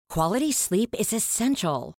Quality sleep is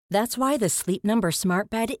essential. That's why the Sleep Number Smart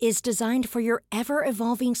Bed is designed for your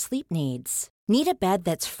ever-evolving sleep needs. Need a bed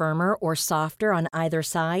that's firmer or softer on either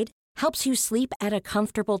side? Helps you sleep at a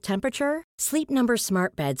comfortable temperature? Sleep Number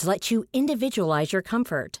Smart Beds let you individualize your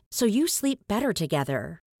comfort, so you sleep better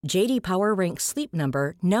together. J.D. Power ranks Sleep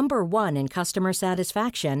Number number 1 in customer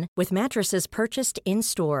satisfaction with mattresses purchased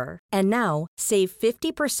in-store. And now, save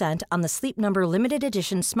 50% on the Sleep Number Limited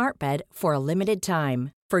Edition Smart Bed for a limited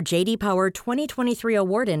time. For J.D. Power 2023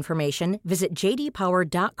 award information, visit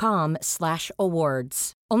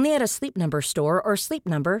jdpower.com/awards. Only at a Sleep Number store or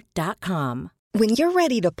sleepnumber.com. When you're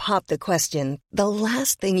ready to pop the question, the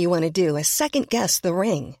last thing you want to do is second-guess the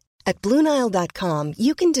ring. At BlueNile.com,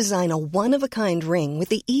 you can design a one-of-a-kind ring with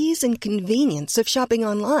the ease and convenience of shopping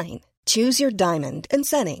online. Choose your diamond and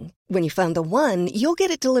setting. When you find the one, you'll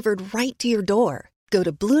get it delivered right to your door. Go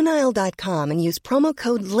to BlueNile.com and use promo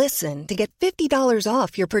code LISTEN to get $50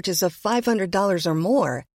 off your purchase of $500 or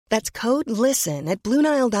more. That's code LISTEN at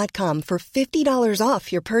BlueNile.com for $50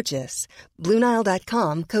 off your purchase.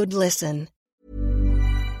 BlueNile.com, code LISTEN.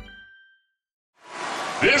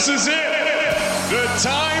 This is it. The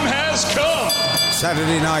time has come.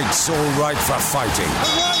 Saturday night's all right for fighting. The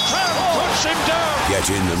right hand puts him down. Get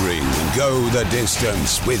in the ring and go the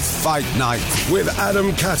distance with Fight Night with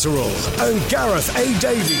Adam Catterall and Gareth A.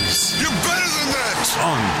 Davies. You're better than that.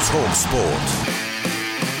 On TalkSport.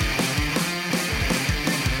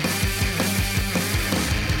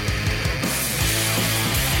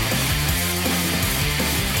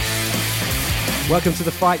 Welcome to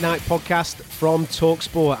the Fight Night podcast from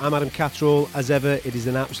TalkSport. I'm Adam Catterall. As ever, it is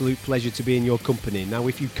an absolute pleasure to be in your company. Now,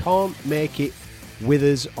 if you can't make it with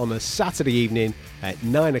us on a Saturday evening at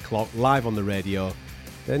 9 o'clock live on the radio,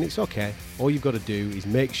 then it's okay. All you've got to do is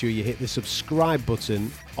make sure you hit the subscribe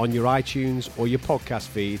button on your iTunes or your podcast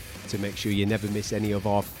feed to make sure you never miss any of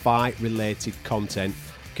our fight-related content,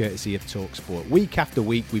 courtesy of TalkSport. Week after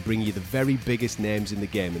week, we bring you the very biggest names in the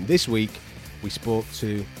game. And this week, we spoke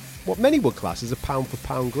to what many would class as a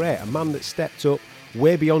pound-for-pound great, a man that stepped up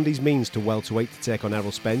way beyond his means to welterweight to take on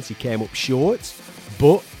Errol Spence. He came up short,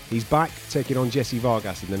 but he's back taking on Jesse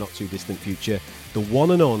Vargas in the not-too-distant future. The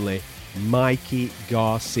one and only Mikey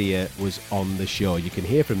Garcia was on the show. You can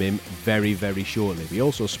hear from him very, very shortly. We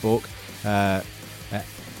also spoke at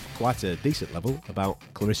quite a decent level about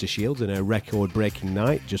Clarissa Shields and her record-breaking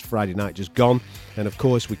night, just Friday night, just gone. And, of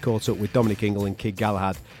course, we caught up with Dominic Ingle and Kid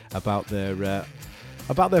Galahad about their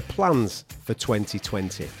plans for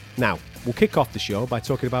 2020. Now, we'll kick off the show by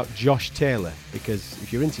talking about Josh Taylor, because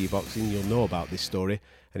if you're into your boxing, you'll know about this story,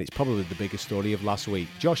 and it's probably the biggest story of last week.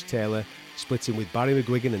 Josh Taylor splitting with Barry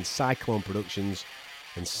McGuigan and Cyclone Productions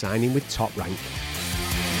and signing with Top Rank.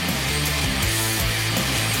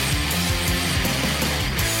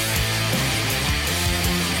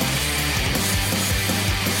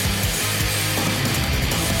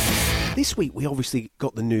 This week we obviously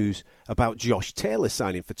got the news about Josh Taylor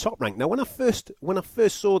signing for Top Rank. Now, when I first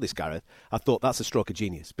saw this, Gareth, I thought that's a stroke of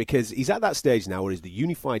genius, because he's at that stage now where he's the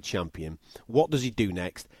unified champion. What does he do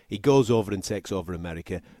next? He goes over and takes over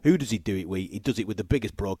America. Who does he do it with? He does it with the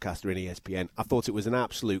biggest broadcaster in ESPN. I thought it was an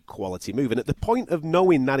absolute quality move. And at the point of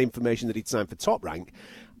knowing that information that he'd signed for Top Rank,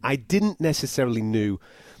 I didn't necessarily know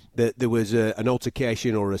that there was an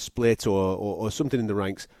altercation or a split or something in the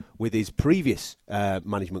ranks with his previous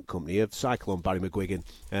management company of Cyclone, Barry McGuigan,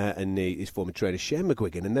 and his former trainer, Shane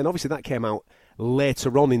McGuigan. And then obviously that came out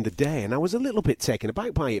later on in the day, and I was a little bit taken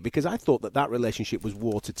aback by it, because I thought that relationship was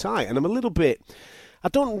watertight. And I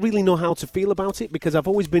don't really know how to feel about it, because I've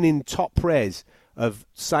always been in top praise of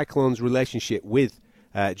Cyclone's relationship with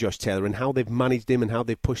Josh Taylor and how they've managed him and how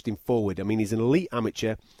they've pushed him forward. I mean, he's an elite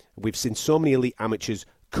amateur. We've seen so many elite amateurs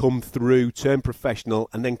come through, turn professional,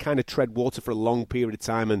 and then kind of tread water for a long period of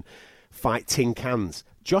time and fight tin cans.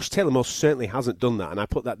 Josh Taylor most certainly hasn't done that, and I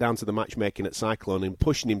put that down to the matchmaking at Cyclone and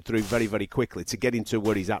pushing him through very, very quickly to get into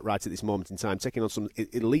where he's at right at this moment in time, taking on some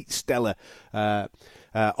elite, stellar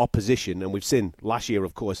opposition. And we've seen last year,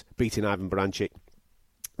 of course, beating Ivan Baranchyk,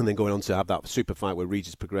 and then going on to have that super fight with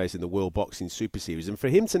Regis Prograis in the World Boxing Super Series. And for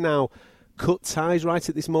him to now cut ties right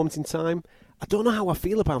at this moment in time, I don't know how I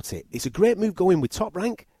feel about it. It's a great move going with Top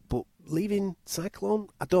Rank, but leaving Cyclone,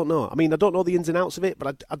 I don't know. I mean, I don't know the ins and outs of it,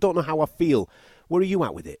 but I don't know how I feel. Where are you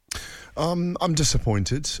at with it? I'm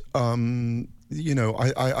disappointed. I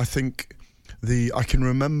think I can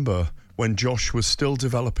remember when Josh was still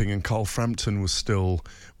developing and Carl Frampton was still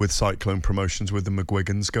with Cyclone Promotions with the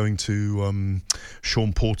McGuigans, going to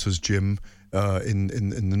Sean Porter's gym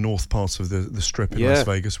in the north part of the strip in Las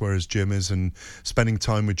Vegas, where his gym is, and spending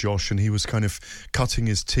time with Josh. And he was kind of cutting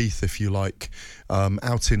his teeth, if you like,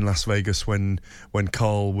 out in Las Vegas when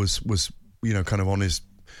Carl was kind of on his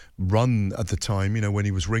run at the time, when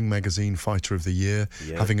he was Ring Magazine Fighter of the Year,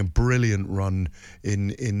 having a brilliant run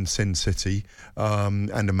in Sin City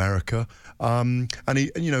and America, and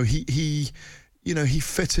he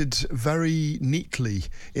fitted very neatly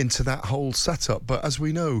into that whole setup. But as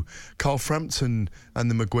we know, Carl Frampton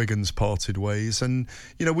and the McGuigans parted ways, and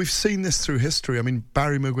we've seen this through history. I mean,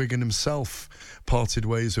 Barry McGuigan himself parted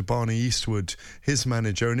ways with Barney Eastwood, his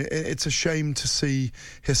manager, and it's a shame to see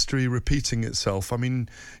history repeating itself. I mean,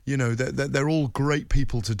 they're all great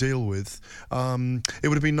people to deal with. It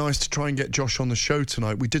would have been nice to try and get Josh on the show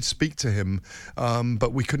tonight. We did speak to him,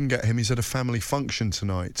 but we couldn't get him. He's at a family function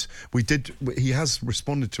tonight. He has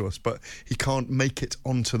responded to us, but he can't make it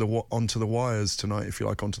onto the wires tonight, if you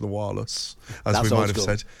like, onto the wireless, as That's we might have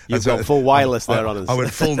said. You've got full wireless there on us. I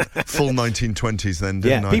went full 1920s then,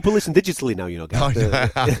 didn't I? People listen digitally now,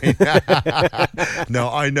 No,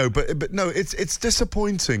 I know, but no, it's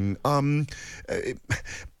disappointing.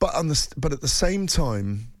 But at the same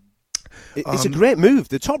time, it's a great move.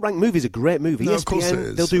 The Top Rank move is a great move. No, ESPN, of course it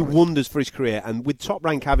is. They'll do wonders for his career, and with Top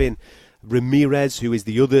Rank having Ramirez, who is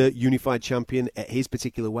the other unified champion at his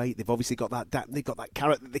particular weight, they've obviously got that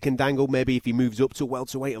carrot that they can dangle. Maybe if he moves up to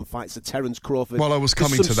welterweight and fights the Terence Crawford. Well, I was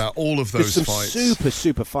coming to that. All of those fights,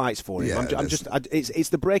 super fights for him. Yeah, it's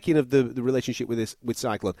the breaking of the relationship with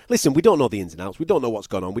Cyclone. Listen, we don't know the ins and outs. We don't know what's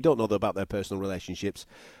gone on. We don't know about their personal relationships.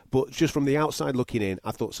 But just from the outside looking in,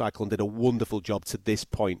 I thought Cyclone did a wonderful job to this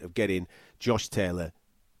point of getting Josh Taylor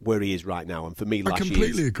where he is right now, and for me, last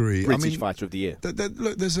year's agree. British Fighter of the Year.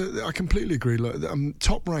 I completely agree. Look,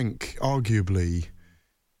 Top Rank arguably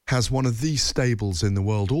has one of the stables in the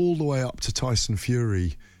world, all the way up to Tyson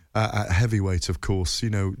Fury at heavyweight, of course.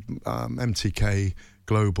 MTK,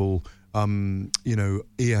 Global,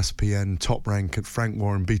 ESPN, Top Rank, at Frank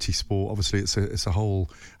Warren, BT Sport. Obviously, it's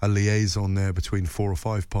a liaison there between 4 or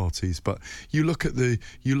 5 parties. But you look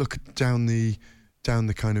down the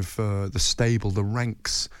kind of the stable, the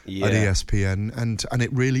ranks at ESPN, and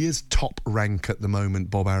it really is Top Rank at the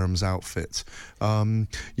moment, Bob Arum's outfit.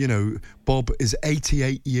 Bob is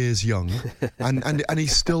 88 years young and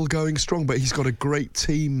he's still going strong, but he's got a great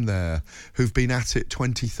team there who've been at it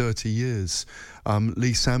 20, 30 years.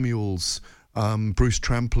 Lee Samuels, Bruce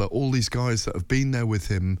Trampler, all these guys that have been there with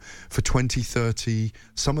him for 20, 30,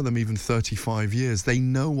 some of them even 35 years. They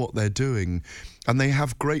know what they're doing, and they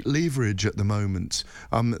have great leverage at the moment.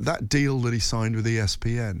 That deal that he signed with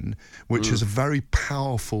ESPN, which is a very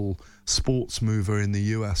powerful sports mover in the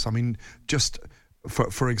US. I mean, just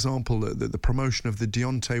for example, the promotion of the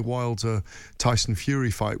Deontay Wilder-Tyson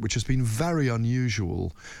Fury fight, which has been very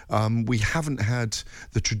unusual. We haven't had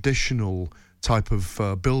the traditional type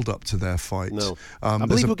of build-up to their fight. No. I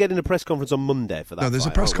believe we're getting a press conference on Monday for that. No, there's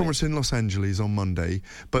fight, a press conference in Los Angeles on Monday,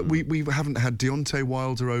 but we haven't had Deontay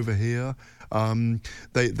Wilder over here.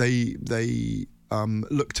 They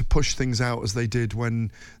look to push things out as they did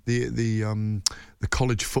when the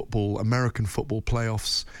college football, American football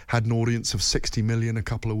playoffs had an audience of 60 million a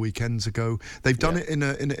couple of weekends ago. They've done it in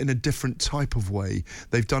a different type of way.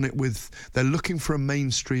 They've done it they're looking for a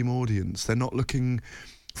mainstream audience. They're not looking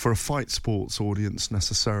for a fight sports audience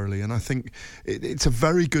necessarily, and I think it's a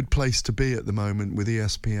very good place to be at the moment with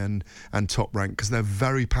ESPN and Top Rank, because they're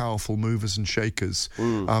very powerful movers and shakers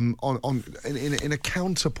in a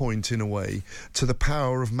counterpoint in a way to the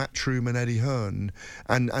power of Matchroom and Eddie Hearn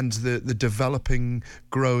and the developing,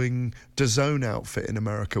 growing DAZN outfit in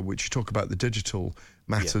America, which you talk about the digital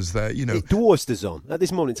matters there. It dwarfs DAZN at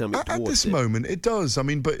this moment in time. At this moment, it does. I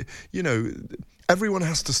mean, but everyone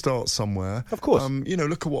has to start somewhere. Of course.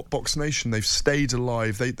 Look at what Box Nation, they've stayed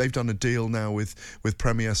alive. They've done a deal now with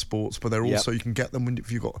Premier Sports, but they're also, you can get them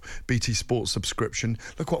if you've got BT Sports subscription.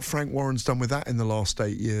 Look what Frank Warren's done with that in the last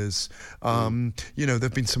 8 years.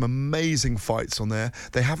 There've been some amazing fights on there.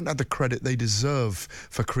 They haven't had the credit they deserve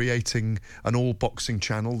for creating an all boxing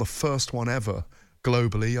channel, the first one ever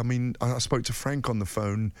globally. I mean, I spoke to Frank on the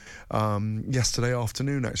phone yesterday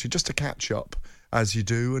afternoon, actually, just to catch up, as you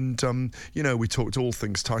do. And, we talked all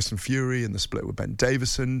things Tyson Fury and the split with Ben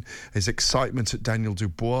Davison, his excitement at Daniel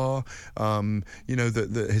Dubois,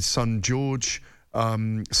 his son George,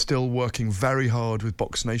 still working very hard with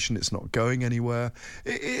Box Nation. It's not going anywhere.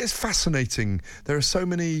 It is fascinating. There are so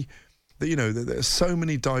many... there's so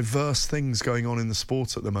many diverse things going on in the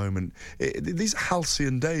sport at the moment. These are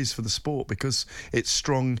halcyon days for the sport because it's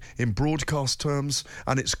strong in broadcast terms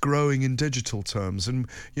and it's growing in digital terms. And,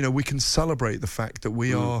 we can celebrate the fact that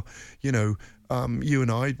we are, you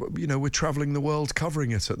and I, we're travelling the world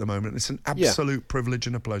covering it at the moment. It's an absolute privilege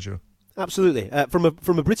and a pleasure. Absolutely. From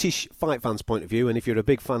a British fight fan's point of view, and if you're a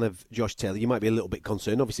big fan of Josh Taylor, you might be a little bit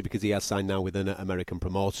concerned, obviously, because he has signed now with an American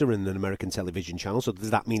promoter and an American television channel. So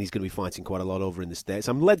does that mean he's going to be fighting quite a lot over in the States?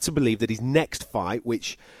 I'm led to believe that his next fight,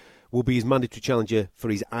 which will be his mandatory challenger for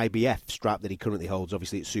his IBF strap that he currently holds,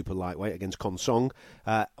 obviously at super lightweight against Kon Song.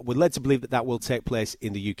 We're led to believe that will take place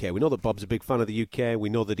in the UK. We know that Bob's a big fan of the UK. We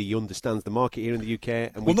know that he understands the market here in the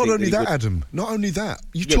UK. And not only that, Adam. Not only that.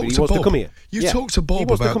 You talked to Bob. To come here. You talked to Bob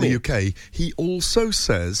about the UK. He also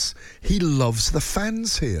says he loves the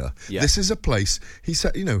fans here. Yeah. This is a place. He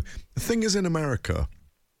said, the thing is in America,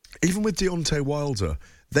 even with Deontay Wilder,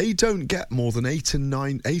 they don't get more than 8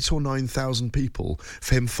 or 9,000 people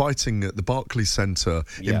for him fighting at the Barclays Center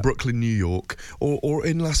in Brooklyn, New York, or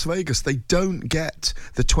in Las Vegas. They don't get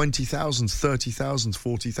the 20,000s, 30,000s,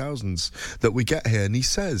 40,000s that we get here. And he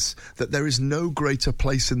says that there is no greater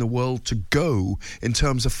place in the world to go in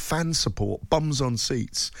terms of fan support, bums on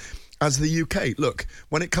seats, as the UK. Look,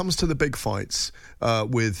 when it comes to the big fights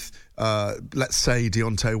with, let's say,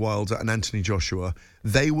 Deontay Wilder and Anthony Joshua,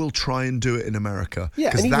 they will try and do it in America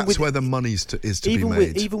because that's where the money is to be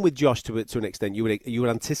made. Even with Josh, to an extent, you would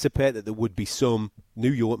anticipate that there would be some New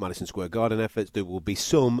York, Madison Square Garden efforts. There will be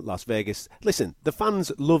some Las Vegas. Listen, the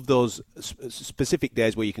fans love those specific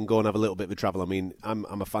days where you can go and have a little bit of a travel. I mean, I'm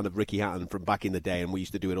a fan of Ricky Hatton from back in the day, and we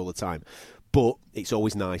used to do it all the time. But it's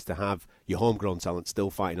always nice to have your homegrown talent still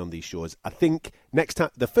fighting on these shows. I think next time,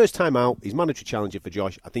 the first time out, he's mandatory challenger for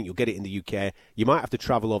Josh. I think you'll get it in the UK. You might have to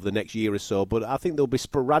travel over the next year or so, but I think there'll be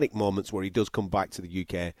sporadic moments where he does come back to the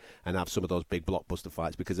UK and have some of those big blockbuster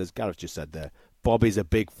fights, because as Gareth just said there, Bob is a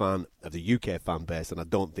big fan of the UK fan base, and I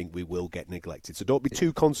don't think we will get neglected. So don't be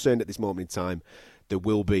too concerned at this moment in time. There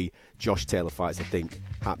will be Josh Taylor fights, I think,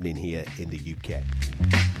 happening here in the UK.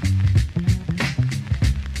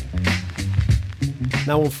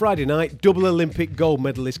 Now on Friday night, double Olympic gold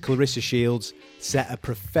medalist Claressa Shields set a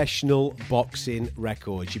professional boxing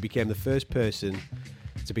record. She became the first person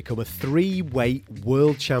to become a 3-weight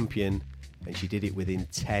world champion, and she did it within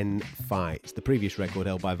 10 fights. The previous record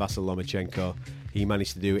held by Vasyl Lomachenko, he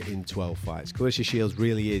managed to do it in 12 fights. Claressa Shields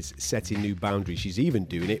really is setting new boundaries. She's even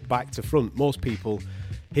doing it back to front. Most people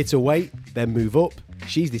hit a weight, then move up.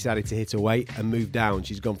 She's decided to hit a weight and move down.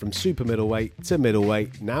 She's gone from super middleweight to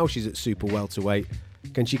middleweight. Now she's at super welterweight.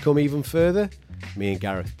 Can she come even further? Me and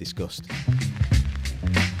Gareth discussed.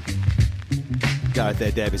 Gareth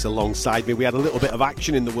A. Davis alongside me. We had a little bit of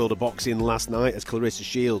action in the world of boxing last night as Claressa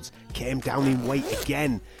Shields came down in weight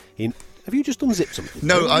again. Have you just unzipped something?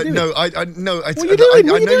 No, I know. What are you doing?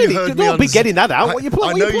 I know you heard me. Don't be getting that out. What are you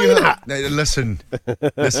playing at? Listen,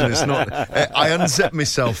 it's not. I unzipped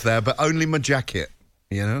myself there, but only my jacket.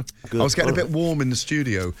 Good. I was getting a bit warm in the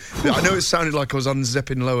studio. I know it sounded like I was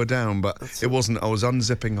unzipping lower down, but it wasn't. I was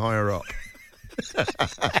unzipping higher up.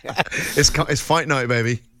 It's fight night,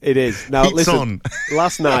 baby. It is. Now, Heat's listen, on.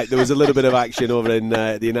 Last night there was a little bit of action over in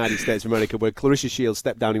the United States of America where Claressa Shields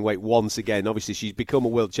stepped down in weight once again. Obviously, she's become a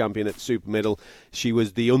world champion at super middle. She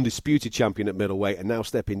was the undisputed champion at middleweight, and now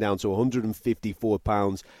stepping down to 154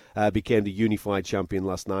 pounds, became the unified champion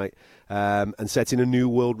last night, and setting a new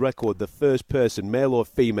world record. The first person, male or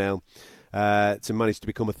female, to manage to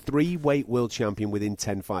become a 3-weight world champion within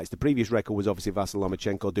 10 fights. The previous record was obviously Vasyl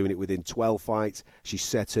Lomachenko doing it within 12 fights. She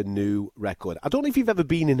set a new record. I don't know if you've ever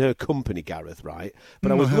been in her company, Gareth, right?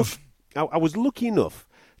 But I was lucky enough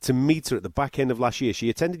to meet her at the back end of last year. She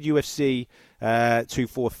attended UFC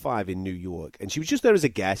 245 in New York, and she was just there as a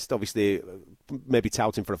guest, obviously maybe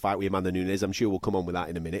touting for a fight with Amanda Nunes. I'm sure we'll come on with that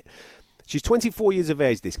in a minute. She's 24 years of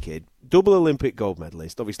age, this kid, double Olympic gold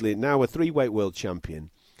medalist, obviously now a 3-weight world champion.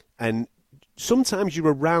 And sometimes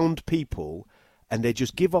you're around people and they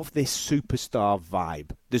just give off this superstar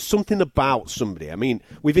vibe. There's something about somebody. I mean,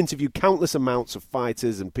 we've interviewed countless amounts of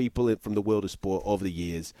fighters and people from the world of sport over the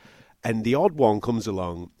years, and the odd one comes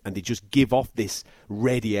along and they just give off this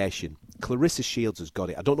radiation. Claressa Shields has got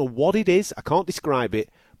it. I don't know what it is. I can't describe it,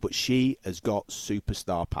 but she has got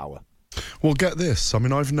superstar power. Well, get this. I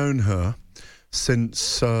mean, I've known her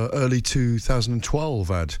since early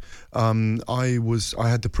 2012, Ad. I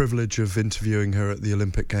had the privilege of interviewing her at the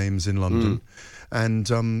Olympic Games in London, and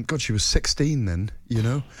God, she was 16 then,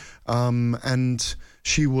 and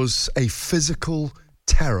she was a physical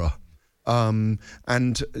terror. And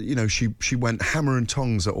she went hammer and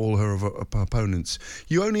tongs at all her opponents.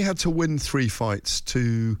 You only had to win 3 fights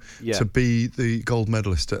to be the gold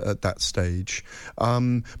medalist at that stage.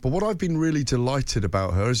 But what I've been really delighted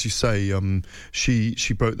about her, as you say,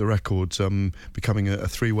 she broke the record, becoming a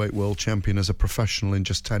 3-weight world champion as a professional in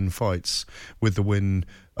just 10 fights, with the win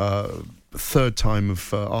third time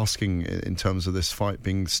of asking in terms of this fight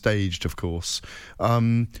being staged, of course.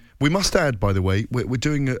 We must add, by the way, we're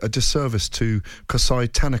doing a disservice to Kosai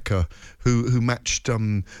Tanaka, who matched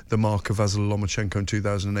the mark of Vasyl Lomachenko in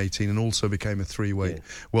 2018 and also became a three-weight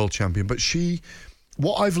world champion. But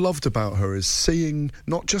what I've loved about her is seeing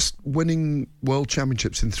not just winning world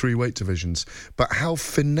championships in three-weight divisions, but how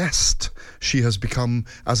finessed she has become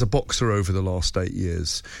as a boxer over the last 8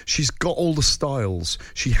 years. She's got all the styles.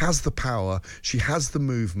 She has the power. She has the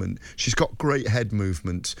movement. She's got great head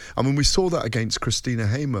movement. I mean, we saw that against Christina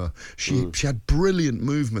Hamer. She had brilliant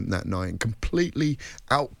movement that night and completely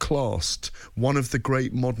outclassed one of the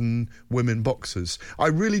great modern women boxers. I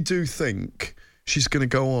really do think she's going to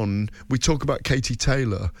go on. We talk about Katie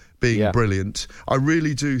Taylor being brilliant. I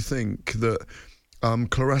really do think that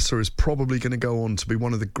Claressa is probably going to go on to be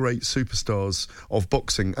one of the great superstars of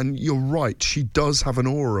boxing. And you're right, she does have an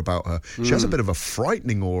aura about her. She has a bit of a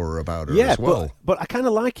frightening aura about her as well. But I kind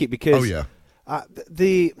of like it because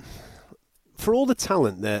for all the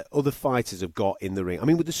talent that other fighters have got in the ring, I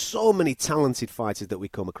mean, there's so many talented fighters that we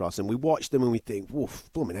come across and we watch them and we think,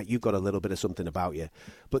 woof, blooming heck, you've got a little bit of something about you.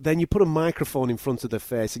 But then you put a microphone in front of their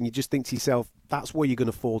face and you just think to yourself, that's where you're going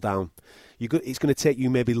to fall down. It's going to take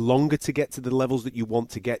you maybe longer to get to the levels that you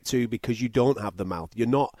want to get to because you don't have the mouth. You're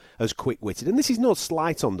not as quick-witted. And this is no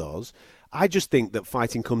slight on those. I just think that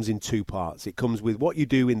fighting comes in two parts. It comes with what you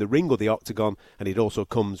do in the ring or the octagon, and it also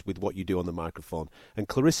comes with what you do on the microphone. And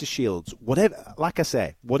Claressa Shields, whatever, like I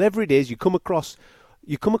say, whatever it is, you come across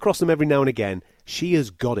them every now and again. She has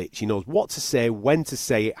got it. She knows what to say, when to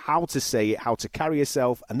say it, how to carry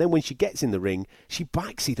herself. And then when she gets in the ring, she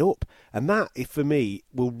backs it up. And that, for me,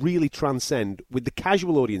 will really transcend with the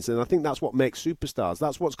casual audience. And I think that's what makes superstars.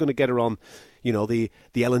 That's what's going to get her on, the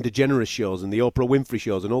Ellen DeGeneres shows and the Oprah Winfrey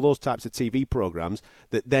shows and all those types of TV programs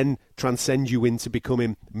that then transcend you into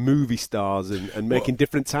becoming movie stars and making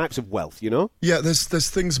different types of wealth, Yeah, there's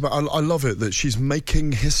things about... I love it that she's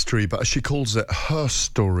making history, but as she calls it, her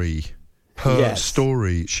story.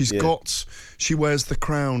 Story. She wears the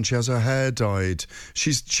crown. She has her hair dyed.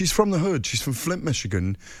 She's from the hood. She's from Flint,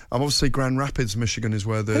 Michigan. Obviously, Grand Rapids, Michigan is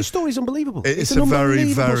where her story's unbelievable. It's a very,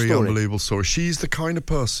 very unbelievable story. She's the kind of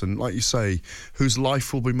person, like you say, whose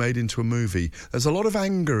life will be made into a movie. There's a lot of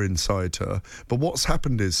anger inside her, but what's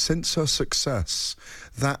happened is since her success,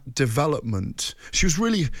 that development. She was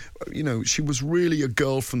really a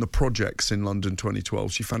girl from the projects in London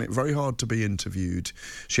 2012. She found it very hard to be interviewed.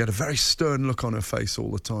 She had a very stern look on her face all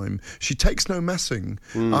the time. She takes no messing.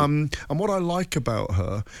 And what I like about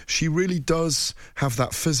her, she really does have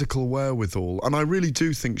that physical wherewithal. And I really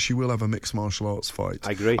do think she will have a mixed martial arts fight.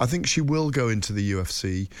 I agree. I think she will go into the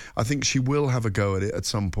UFC. I think she will have a go at it at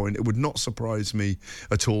some point. It would not surprise me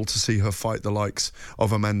at all to see her fight the likes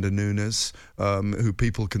of Amanda Nunes, who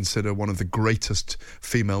people consider one of the greatest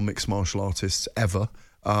female mixed martial artists ever.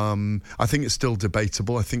 I think it's still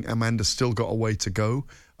debatable. I think Amanda's still got a way to go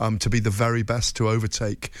to be the very best, to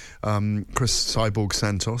overtake Chris Cyborg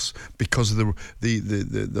Santos because of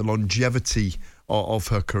the longevity of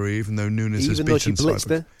her career, even though Nunes has beaten she blitzed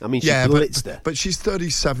her. I mean, she blitzed her. But she's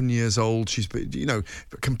 37 years old. She's,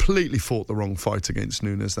 completely fought the wrong fight against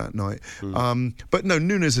Nunes that night. But no,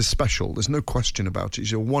 Nunes is special. There's no question about it.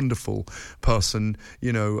 She's a wonderful person,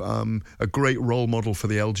 a great role model for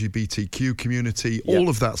the LGBTQ community, all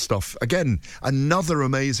of that stuff. Again, another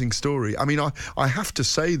amazing story. I mean, I have to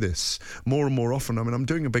say this more and more often. I mean, I'm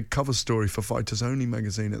doing a big cover story for Fighters Only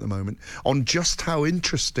magazine at the moment on just how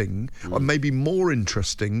interesting, or maybe more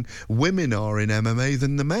interesting, women are in MMA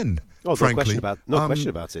than the men. Oh, frankly. No question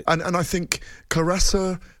about it. And I think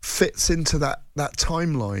Claressa fits into that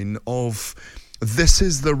timeline of this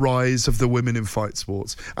is the rise of the women in fight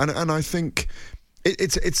sports. And I think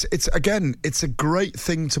it's a great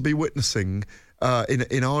thing to be witnessing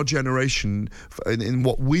in our generation, in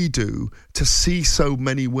what we do, to see so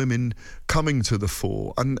many women coming to the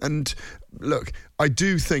fore. And look, I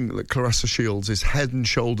do think that Claressa Shields is head and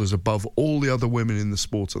shoulders above all the other women in the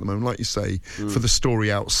sport at the moment, like you say, for the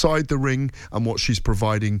story outside the ring and what she's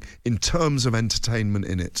providing in terms of entertainment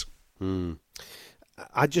in it.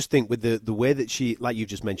 I just think with the way that she, like you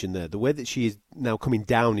just mentioned there, the way that she is now coming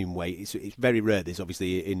down in weight, it's very rare. This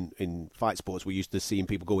obviously in fight sports, we're used to seeing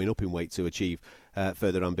people going up in weight to achieve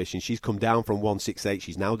further ambition. She's come down from 168.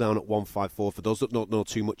 She's now down at 154. For those that don't know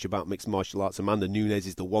too much about mixed martial arts, Amanda Nunes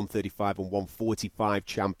is the 135 and 145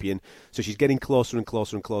 champion. So she's getting closer and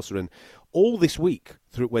closer and closer. And all this week,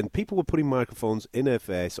 when people were putting microphones in her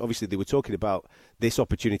face, obviously they were talking about this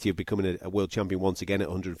opportunity of becoming a world champion once again at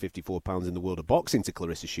 154 pounds in the world of boxing to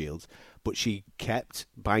Claressa Shields, but she kept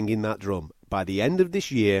banging that drum. By the end of this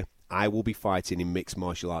year, I will be fighting in mixed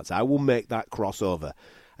martial arts. I will make that crossover.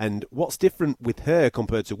 And what's different with her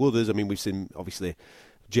compared to others, I mean, we've seen, obviously,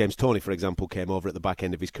 James Toney, for example, came over at the back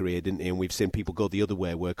end of his career, didn't he? And we've seen people go the other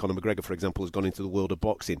way, where Conor McGregor, for example, has gone into the world of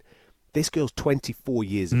boxing. This girl's 24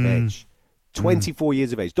 years of age. 24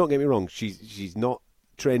 years of age. Don't get me wrong, she's not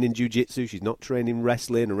training jiu-jitsu, she's not training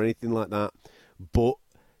wrestling or anything like that, but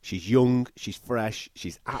she's young, she's fresh,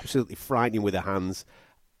 she's absolutely frightening with her hands.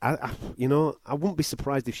 I wouldn't be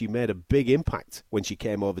surprised if she made a big impact when she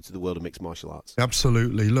came over to the world of mixed martial arts.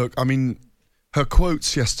 Absolutely. Look, I mean, her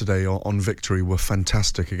quotes yesterday on Victory were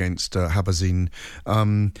fantastic against Habazin.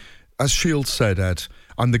 As Shields said, Ed,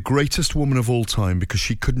 I'm the greatest woman of all time because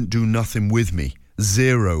she couldn't do nothing with me.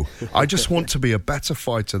 Zero. I just want to be a better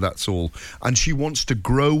fighter, that's all. And she wants to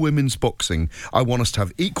grow women's boxing. I want us to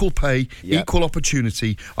have equal pay, equal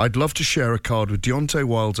opportunity. I'd love to share a card with Deontay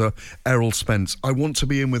Wilder, Errol Spence. I want to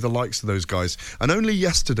be in with the likes of those guys. And only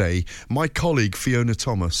yesterday, my colleague Fiona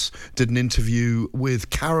Thomas did an interview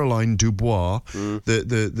with Caroline Dubois,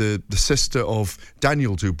 the sister of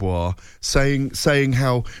Daniel Dubois, saying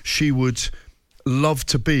how she would love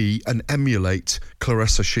to be and emulate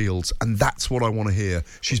Claressa Shields, and that's what I want to hear.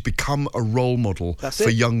 She's become a role model for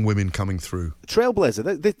young women coming through.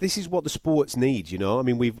 Trailblazer. This is what the sports needs. I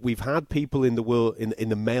mean, we've had people in the world in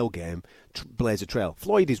the male game blaze a trail.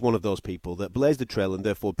 Floyd is one of those people that blazed the trail, and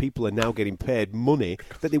therefore people are now getting paid money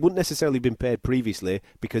that they wouldn't necessarily have been paid previously,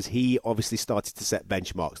 because he obviously started to set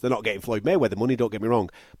benchmarks. They're not getting Floyd Mayweather money, don't get me wrong,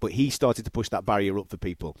 but he started to push that barrier up for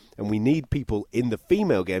people, and we need people in the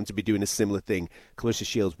female game to be doing a similar thing. Claressa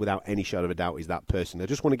Shields, without any shadow of a doubt, is that person. I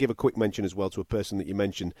just want to give a quick mention as well to a person that you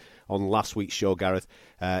mentioned on last week's show, Gareth,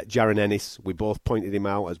 Jaron Ennis. We both pointed him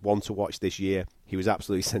out as one to watch this year. He was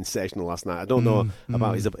absolutely sensational last night. I don't know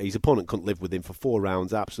about his opponent. Couldn't live with him for 4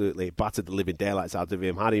 rounds. Absolutely battered the living daylights out of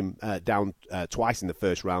him. Had him down twice in the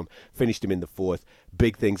first round. Finished him in the fourth.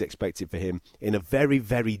 Big things expected for him in a very,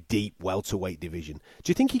 very deep welterweight division. Do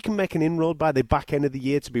you think he can make an inroad by the back end of the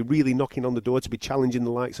year to be really knocking on the door, to be challenging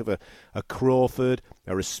the likes of a Crawford,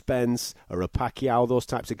 or a Spence, or a Pacquiao, those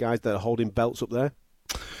types of guys that are holding belts up there?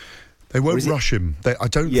 They won't rush him. I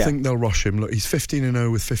don't think they'll rush him. Look, he's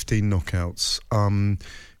 15-0 with 15 knockouts.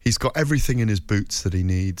 He's got everything in his boots that he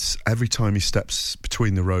needs. Every time he steps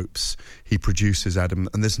between the ropes, he produces, Adam,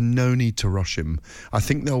 and there's no need to rush him. I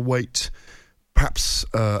think they'll wait perhaps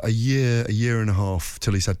a year and a half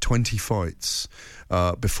till he's had 20 fights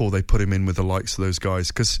before they put him in with the likes of those guys,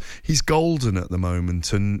 because he's golden at the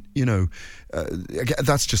moment, and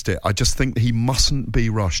that's just it. I just think he mustn't be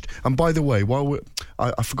rushed. And by the way,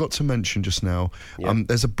 I forgot to mention just now,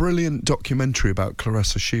 there's a brilliant documentary about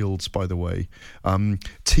Claressa Shields, by the way,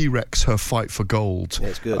 T-Rex, Her Fight for Gold,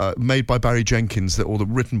 it's good. Made by Barry Jenkins,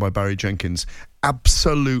 written by Barry Jenkins.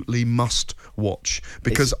 Absolutely must watch,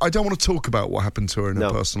 because I don't want to talk about what happened to her in her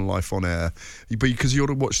personal life on air, but because you ought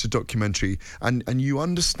to watch the documentary and you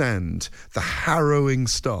understand the harrowing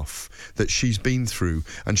stuff that she's been through,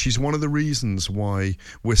 and she's one of the reasons why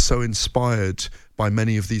we're so inspired by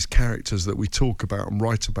many of these characters that we talk about and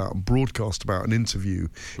write about and broadcast about and interview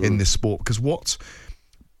in this sport, because what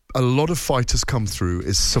a lot of fighters come through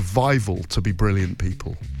is survival to be brilliant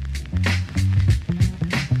people.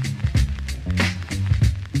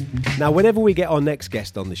 Now, whenever we get our next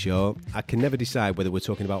guest on the show, I can never decide whether we're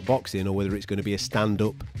talking about boxing or whether it's going to be a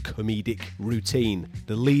stand-up comedic routine.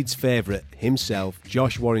 The Leeds favourite himself,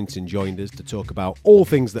 Josh Warrington, joined us to talk about all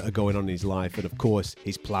things that are going on in his life and, of course,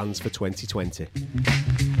 his plans for 2020.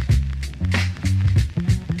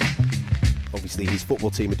 Obviously, his football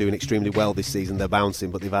team are doing extremely well this season. They're bouncing,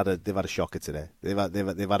 but they've had a shocker today. They've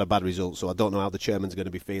had a bad result, so I don't know how the chairman's going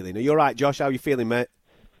to be feeling. Are you all right, Josh? How are you feeling, mate?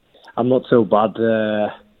 I'm not so bad.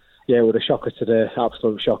 Yeah, with a shocker today,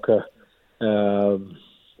 absolute shocker. I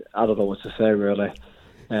don't know what to say, really.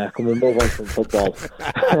 Can we move on from football?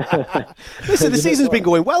 Listen, the season's been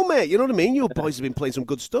going well, mate. You know what I mean? Your boys have been playing some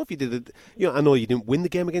good stuff. I know you didn't win the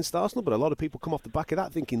game against Arsenal, but a lot of people come off the back of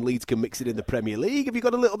that thinking Leeds can mix it in the Premier League. Have you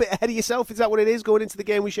got a little bit ahead of yourself? Is that what it is, going into the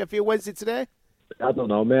game with Sheffield Wednesday today? I don't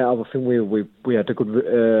know, mate. I think we had a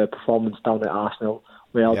good performance down at Arsenal.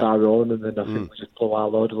 We held our own, and then I think we just blew our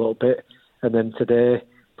load a little bit. And then today,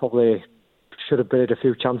 probably should have buried a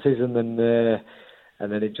few chances, and then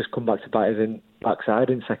it just come back to bite us in backside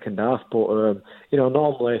in second half. But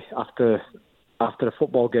normally after a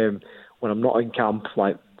football game, when I'm not in camp,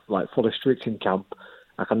 like fully strict in camp,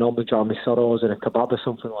 I can normally drown my sorrows in a kebab or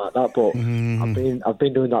something like that. But I've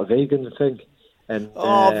been doing that vegan thing, And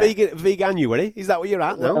veganuary, is that what you're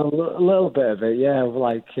at now? A little bit of it, yeah.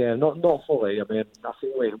 Like not fully. I mean, I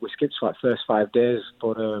think we skipped like first 5 days,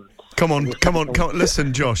 but come on.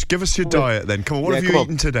 Listen, Josh, give us your diet then. Come on, what have you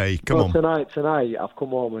eaten today? Come on. Tonight I've come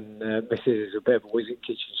home and Mrs. is a bit of a whiz in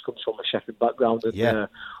kitchen. She comes from a chefing background, and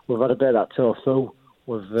we've had a bit of that tofu.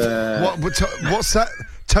 What's that?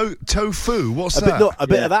 Tofu? What's that? A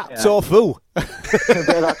bit of that tofu. A bit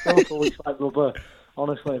of that tofu. It's like rubber.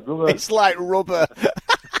 Honestly, rubber. It's like rubber.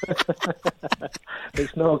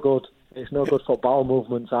 It's no good. It's no good for bowel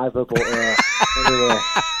movements either. But anyway,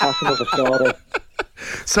 that's another story.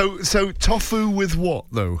 So tofu with what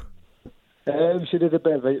though? She did a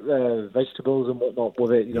bit of vegetables and whatnot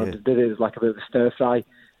with it. Did it as like a bit of a stir fry.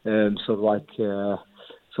 Sort of like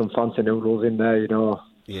some fancy noodles in there.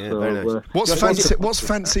 Yeah, very nice. What's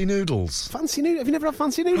fancy noodles? Fancy noodles? Have you never had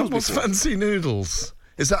fancy noodles? What's fancy noodles?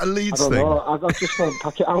 Is that a Leeds thing? I don't know. I just won't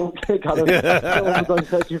pack it out. I don't want to go and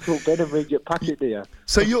search your fruit bin and read your packet, do you?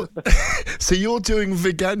 So you're doing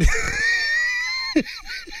vegan.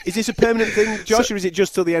 Is this a permanent thing, Josh, or is it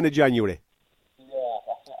just till the end of January? Yeah,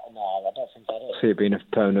 I don't see it being a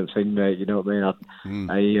permanent thing, mate. You know what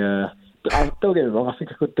I mean? I don't get me wrong. I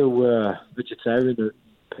think I could do vegetarian.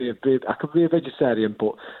 I could be a vegetarian,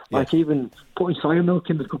 but like even putting soya milk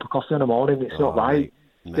in with a cup of coffee in the morning, it's not right.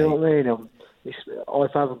 Mate. You know what I mean? Or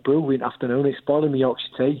if I have a brew in the afternoon, it's spoiling my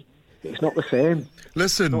Yorkshire tea. It's not the same.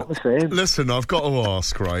 Listen, I've got to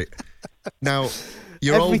ask, right? Now,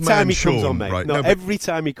 every time he comes on, mate. Right? Every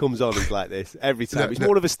time he comes on, he's like this. Every time. He's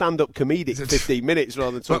more of a stand-up comedic 15 minutes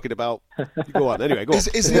rather than talking about... Go on, anyway, go on.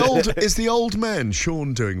 Is the old man,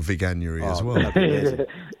 Sean, doing veganuary as well?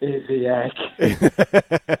 Is he heck?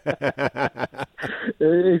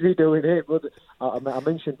 Is he doing it? But I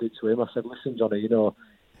mentioned it to him. I said, listen, Johnny,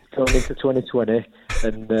 going into 2020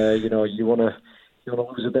 and, you want to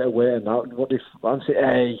lose a bit of weight and that. And what do you fancy?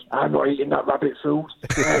 Hey, I'm not eating that rabbit food.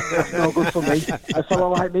 That's no good for me. A fellow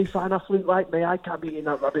like me, fine athlete like me, I can't be eating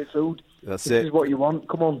that rabbit food. This is what you want.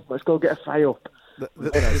 Come on, let's go get a fry up.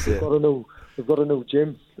 We've got a new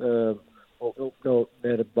gym near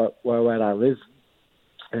where I live,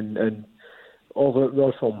 and over the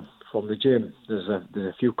road from the gym, there's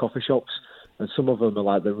a few coffee shops, and some of them are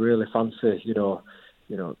like the really fancy,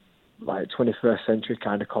 like 21st century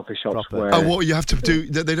kind of coffee shops. Where what you have to do?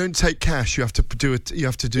 They don't take cash. You have to do it. You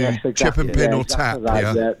have to do exactly, chip and pin or tap. Right,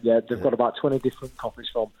 yeah. They've got about 20 different coffees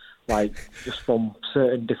from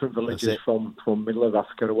certain different villages from middle of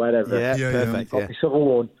Africa or wherever. Yeah, perfect. This other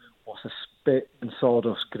one was a spit and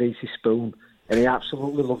sawdust greasy spoon, and he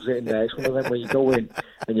absolutely loves it in there. It's one of them where you go in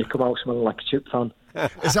and you come out smelling like a chip fan.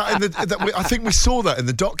 Is that in the? I think we saw that in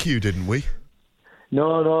the docu, didn't we?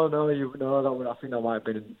 No. I think that might have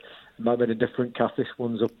been a different cafe. This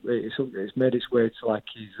one's up. It's made its way to like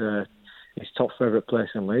his top favourite place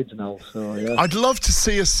in Leeds now. So yeah. I'd love to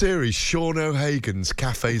see a series, Sean O'Hagan's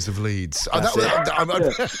Cafes of Leeds.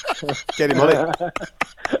 Get him on it.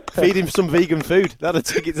 Feed him some vegan food. That'll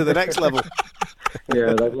take it to the next level.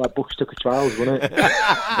 Yeah, like Buckstucker Trials, wasn't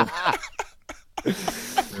it?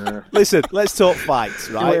 Listen, let's talk fights,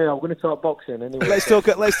 right? Yeah, I'm going to talk boxing anyway. Let's talk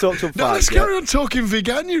some fights. No, let's carry on talking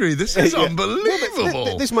veganuary. This is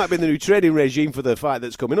unbelievable. This might be the new training regime for the fight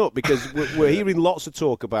that's coming up, because we're hearing lots of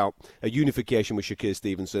talk about a unification with Shakur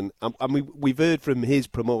Stevenson. And we've heard from his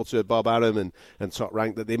promoter, Bob Arum and Top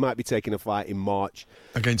Rank, that they might be taking a fight in March.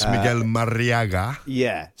 Against Miguel Marriaga.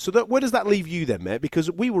 Yeah. So where does that leave you then, mate? Because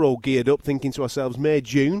we were all geared up thinking to ourselves, May,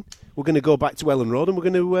 June, we're going to go back to Ellen Road and we're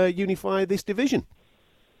going to unify this division.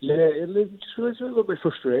 Yeah, it's a little bit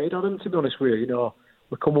frustrated on him, to be honest with you.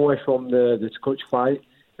 We come away from the Touch fight,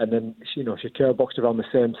 and then Shakur boxed around the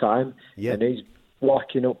same time, and he's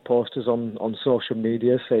blocking up posters on social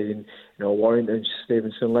media saying, Warrington,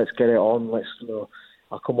 Stevenson, let's get it on.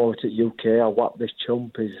 I'll come over to UK, I'll whap this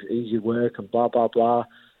chump, his easy work, and blah blah blah.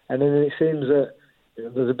 And then it seems that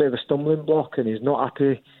there's a bit of a stumbling block, and he's not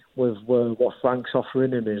happy with what Frank's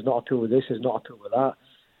offering him. He's not happy with this. He's not happy with that.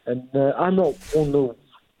 And I'm not one who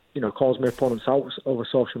calls my opponents out over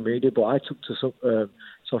social media, but I took to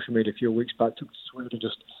social media a few weeks back, took to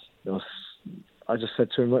Twitter, I just said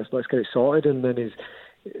to him, let's get it sorted, and then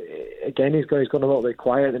he's gone a little bit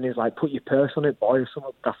quiet, and he's like, put your purse on it, boy, or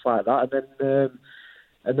something like that,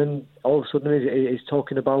 and then all of a sudden he's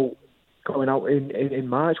talking about going out in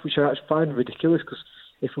March, which I actually find ridiculous, because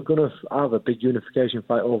if we're going to have a big unification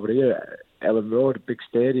fight over here at Ellen Road, a big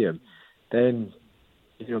stadium, then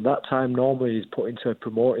that time normally is put into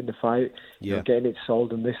promoting the fight, getting it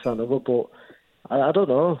sold and this and other. But I don't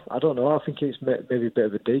know. I think it's maybe a bit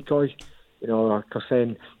of a decoy. because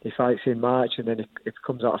then he fights in March and then if it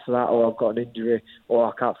comes out after that, or I've got an injury, or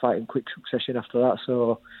I can't fight in quick succession after that.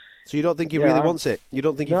 So you don't think he really wants it? You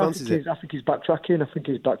don't think he fancies it? I think he's backtracking. I think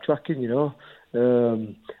there's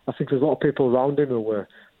a lot of people around him who were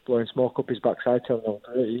blowing smoke up his backside, telling him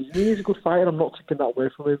he's a good fighter. I'm not taking that away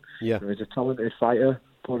from him. Yeah. He's a talented fighter,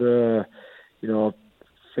 but I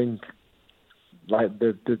think like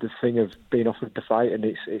the thing of being offered the fight and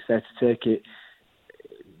it's there to take it.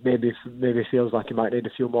 Maybe feels like he might need a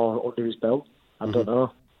few more under his belt. I don't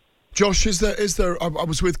know. Josh, is there? I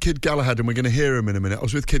was with Kid Galahad, and we're going to hear him in a minute. I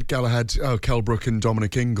was with Kid Galahad, Kell Brook and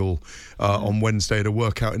Dominic Ingle on Wednesday at a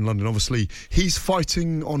workout in London. Obviously, he's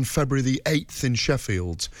fighting on February the 8th in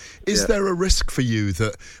Sheffield. Is there a risk for you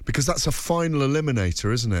that, because that's a final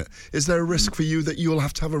eliminator, isn't it? Is there a risk for you that you'll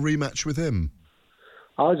have to have a rematch with him?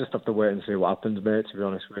 I'll just have to wait and see what happens, mate, to be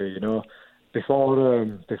honest with you.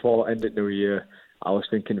 Before end of New Year, I was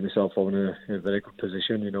thinking to myself, I'm in a very good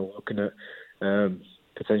position, looking at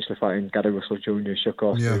potentially fighting Gary Russell Jr.,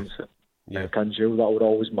 Shakur Stevenson, Kanju. That would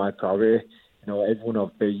always be my priority. Everyone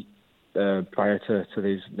I've beat prior to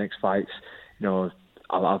these next fights,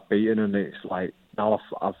 I've beaten, and it's like now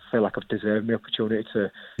I feel like I've deserved the opportunity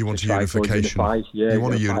to. You want a unification? You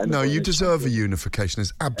want you deserve a unification.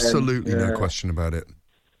 There's absolutely no question about it.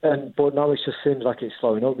 But now it just seems like it's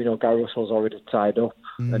slowing up. Gary Russell's already tied up,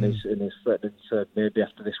 and he's threatening to maybe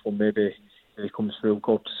after this one, maybe if he comes through,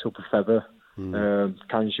 go to Super Feather.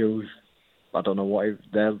 Kanju, I don't know what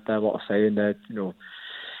they're what are saying. They're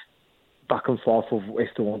back and forth of if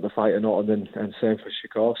they want the fight or not, and same for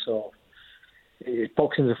Shakur. So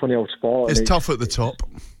boxing's a funny old sport. It's tough at the top.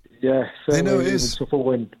 Yeah, I know it is tougher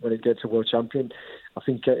when it gets a world champion. I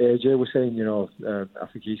think AJ was saying, I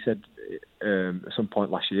think he said at some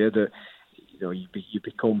point last year that you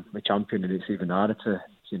become a champion, and it's even harder to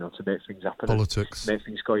make things happen. Politics. Make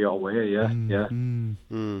things go your way,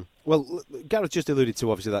 Well, Gareth just alluded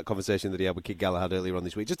to, obviously, that conversation that he had with Kid Galahad earlier on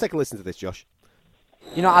this week. Just take a listen to this, Josh.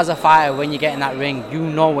 As a fighter, when you get in that ring, you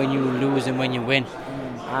know when you lose and when you win.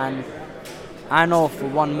 And I know for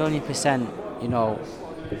 1,000,000%,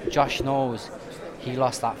 Josh knows he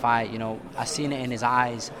lost that fight. I've seen it in his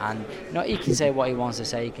eyes. And, he can say what he wants to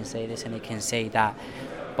say. He can say this and he can say that.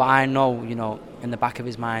 But I know, in the back of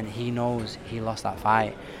his mind, he knows he lost that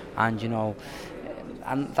fight. And,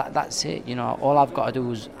 and that's it. All I've got to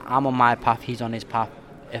do is, I'm on my path, he's on his path.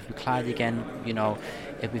 If we collide again,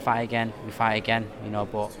 if we fight again, we fight again,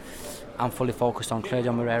 but I'm fully focused on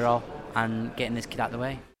Claudio Marrero and getting this kid out of the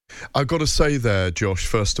way. I've got to say there, Josh,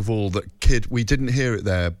 first of all, that Kid, we didn't hear it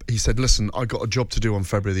there. He said, listen, I got a job to do on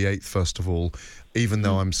February the 8th, first of all, even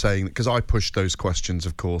though I'm saying, because I pushed those questions,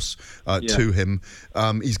 of course, to him.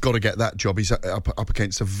 He's got to get that job. He's up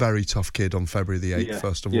against a very tough kid on February the 8th,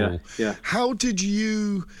 first of all. Yeah. How did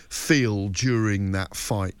you feel during that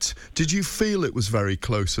fight? Did you feel it was very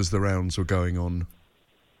close as the rounds were going on?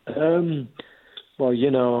 Well, he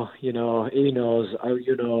knows,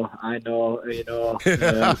 I know,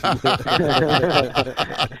 I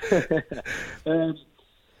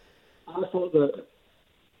thought that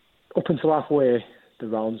up until halfway, the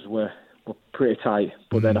rounds were pretty tight,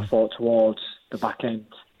 but then I thought towards the back end,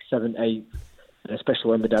 7, 8, and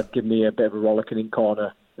especially when my dad gave me a bit of a rollicking in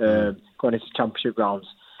corner, going into championship rounds,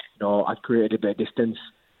 I created a bit of distance.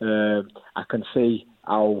 I can see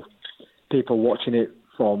how people watching it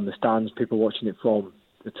from the stands, people watching it from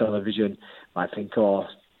the television, I think,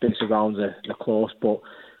 bits of rounds are close, but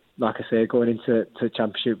like I say, going into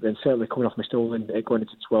championship and certainly coming off my stool and going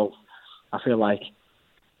into 12, I feel like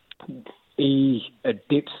he had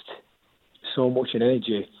dipped so much in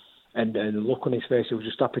energy, and the look on his face, he was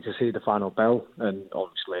just happy to see the final bell, and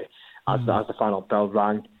obviously as the final bell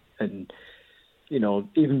rang, and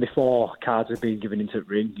even before cards had been given into the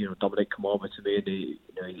ring, Dominic come over to me and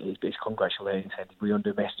he's congratulating, said we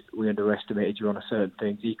underestimated you on a certain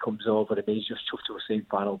thing. He comes over and he's just chuffed to receive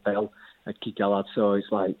final bell at Kid Galahad. So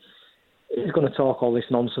it's like he's going to talk all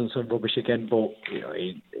this nonsense and rubbish again, but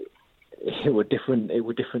it was different. It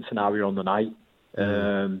was a different scenario on the night.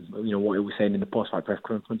 What he was saying in the post-fight press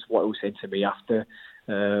conference, what he was saying to me after.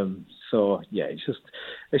 So yeah, it's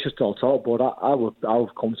just all talk. But I was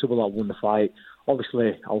comfortable. I won the fight.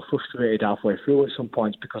 Obviously, I was frustrated halfway through at some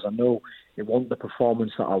points because I know it wasn't the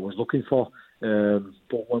performance that I was looking for.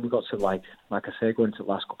 But when we got to, like I say, going into the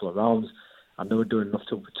last couple of rounds, I knew we were doing enough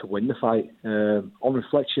to win the fight. On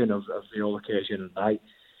reflection of the whole occasion and night,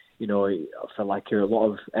 I felt like a lot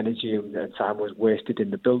of energy and time was wasted in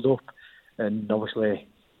the build-up. And obviously,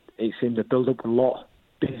 it seemed the build-up was a lot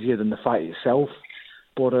busier than the fight itself.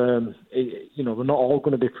 But, they're not all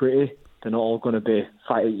going to be pretty. They're not all going to be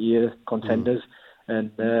fight of the year contenders.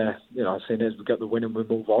 And, I've seen it as we get the win and we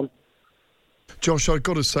move on. Josh, I've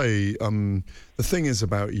got to say, the thing is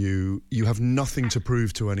about you have nothing to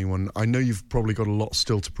prove to anyone. I know you've probably got a lot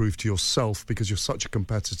still to prove to yourself because you're such a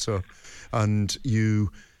competitor, and you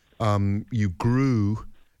grew,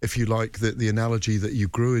 if you like, the analogy that you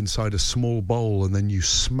grew inside a small bowl and then you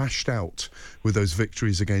smashed out with those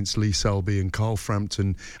victories against Lee Selby and Carl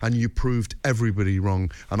Frampton, and you proved everybody wrong.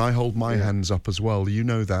 And I hold my hands up as well. You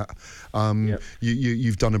know that.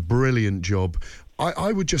 You've done a brilliant job.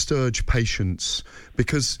 I would just urge patience,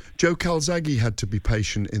 because Joe Calzaghe had to be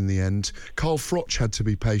patient in the end. Carl Froch had to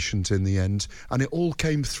be patient in the end. And it all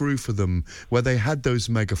came through for them, where they had those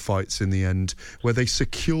mega fights in the end, where they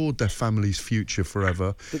secured their family's future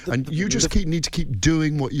forever. You just need to keep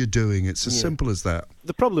doing what you're doing. It's as simple as that.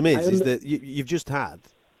 The problem is that you've just had...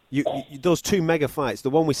 those two mega fights, the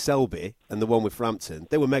one with Selby and the one with Frampton,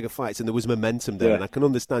 they were mega fights and there was momentum there. And I can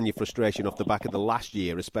understand your frustration off the back of the last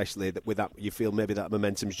year, especially that with that you feel maybe that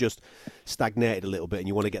momentum's just stagnated a little bit and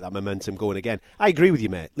you want to get that momentum going again. I agree with you,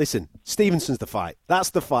 mate. Listen, Stevenson's the fight. That's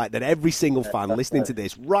the fight that every single fan listening to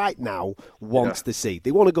this right now wants to see.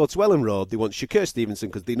 They want to go to Ellen Road. They want Shakur Stevenson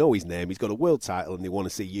because they know his name. He's got a world title and they want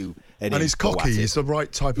to see you. And he's cocky. He's the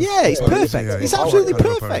right type of... Yeah, he's perfect. He's absolutely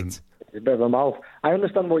perfect. He's a bit of a mouth. I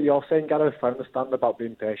understand what you're saying, Gareth. I understand about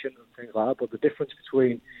being patient and things like that. But the difference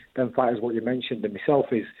between them fighters, what you mentioned, and myself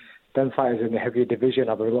is them fighters in the heavier division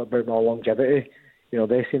have a little bit more longevity.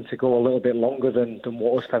 They seem to go a little bit longer than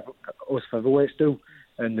what us featherweights do.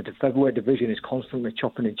 And the featherweight division is constantly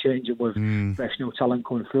chopping and changing with fresh new talent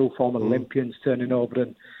coming through, former Olympians turning over,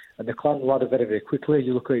 and the climb the ladder very, very quickly.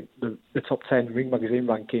 You look at the top 10 Ring Magazine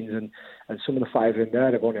rankings, and some of the fighters in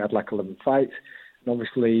there, they've only had like 11 fights. And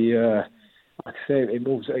obviously, like I say, it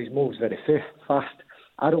moves very fast.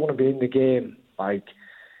 I don't want to be in the game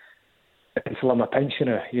until I'm a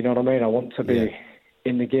pensioner. You know what I mean? I want to be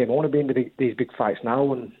in the game. I want to be in these big fights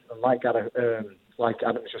now. And like Adam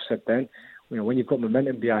just said then, when you've got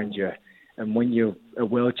momentum behind you, and when you're a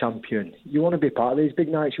world champion, you want to be part of these big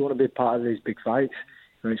nights. You want to be part of these big fights.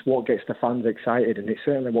 And it's what gets the fans excited, and it's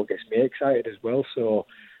certainly what gets me excited as well. So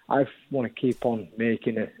I want to keep on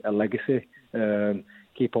making a legacy.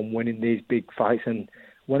 Keep on winning these big fights, and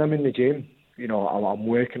when I'm in the gym, I'm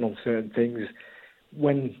working on certain things.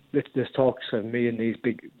 When there's talks of me and these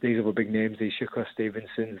other big names, these Shakur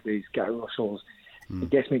Stevensons, these Gary Russells, it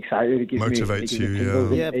gets me excited. It gives motivates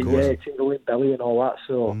me tingling belly and all that.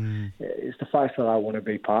 So it's the fights that I want to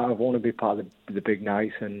be part of. I want to be part of the big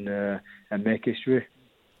nights and make history.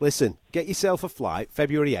 Listen, get yourself a flight,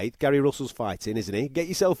 February 8th, Gary Russell's fighting, isn't he? Get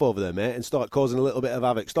yourself over there, mate, and start causing a little bit of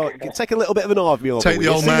havoc. Take a little bit of an army over. Take the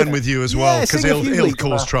old man with you as well, because he'll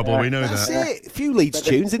cause trouble, we know That's that. It. A few Leeds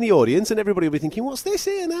tunes in the audience, and everybody will be thinking, what's this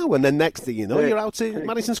here now? And then next thing you know, you're out in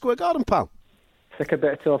Madison Square Garden, pal. Stick a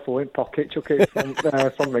bit of tofu in pocket, chuck it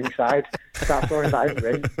from ringside, start throwing that in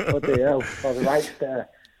ring. What the hell? I was right there.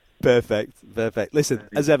 Perfect. Listen,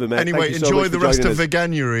 as ever, mate. Anyway, enjoy the rest of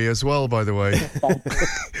Veganuary as well, by the way.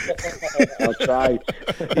 I'll try.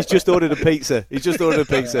 He's just ordered a pizza.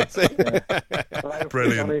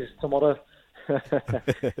 Brilliant. Tomorrow.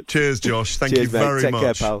 Cheers, Josh. Thank you very much. much. Take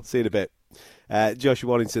care, pal. See you in a bit. Josh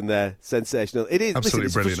Warrington there, sensational. It is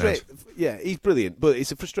absolutely brilliant. Yeah, he's brilliant, but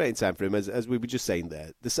it's a frustrating time for him, as we were just saying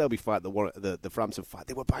there. The Selby fight, the Frampton fight,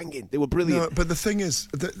 they were banging, they were brilliant. No, but the thing is,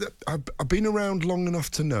 I've been around long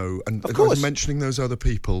enough to know, and I was mentioning those other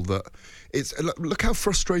people, that look how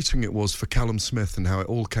frustrating it was for Callum Smith and how it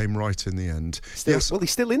all came right in the end. Well,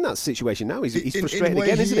 he's still in that situation now. He's frustrated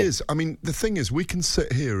again, isn't he? Is. I mean, the thing is, we can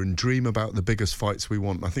sit here and dream about the biggest fights we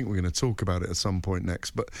want. I think we're going to talk about it at some point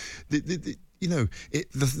next, but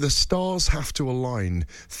the stars have to align,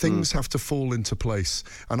 things have to fall into place,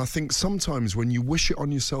 and I think sometimes when you wish it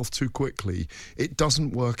on yourself too quickly, it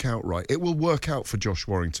doesn't work out right. It will work out for Josh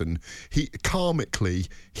Warrington. Karmically,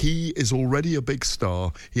 he is already a big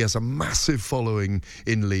star. He has a massive following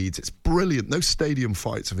in Leeds. It's brilliant. Those stadium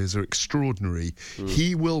fights of his are extraordinary.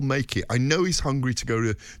 He will make it. I know he's hungry to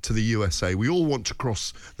go to the USA. We all want to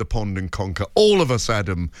cross the pond and conquer. All of us,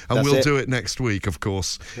 Adam, and we'll do it next week, of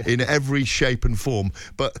course, in every shape and form,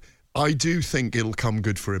 but I do think it'll come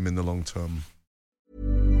good for him in the long term.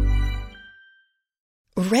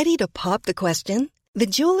 Ready to pop the question? The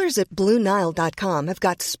jewelers at BlueNile.com have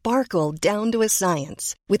got sparkle down to a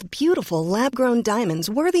science with beautiful lab-grown diamonds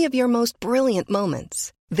worthy of your most brilliant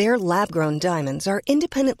moments. Their lab-grown diamonds are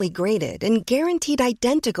independently graded and guaranteed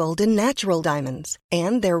identical to natural diamonds,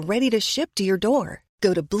 and they're ready to ship to your door.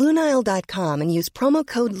 Go to BlueNile.com and use promo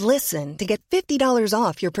code LISTEN to get $50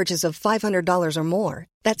 off your purchase of $500 or more.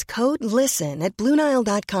 That's code LISTEN at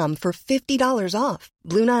BlueNile.com for $50 off.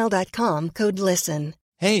 BlueNile.com, code LISTEN.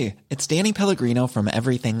 Hey, it's Danny Pellegrino from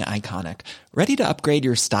Everything Iconic. Ready to upgrade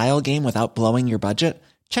your style game without blowing your budget?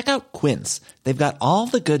 Check out Quince. They've got all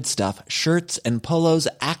the good stuff, shirts and polos,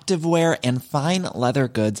 activewear, and fine leather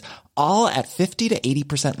goods, all at 50 to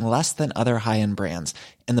 80% less than other high-end brands.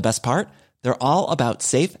 And the best part? They're all about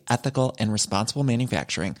safe, ethical, and responsible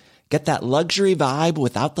manufacturing. Get that luxury vibe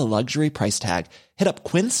without the luxury price tag. Hit up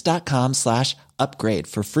quince.com/upgrade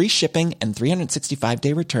for free shipping and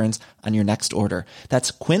 365-day returns on your next order.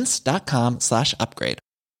 That's quince.com/upgrade.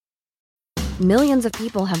 Millions of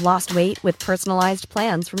people have lost weight with personalized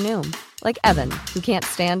plans from Noom. Like Evan, who can't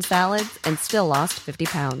stand salads and still lost 50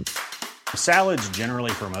 pounds. Salads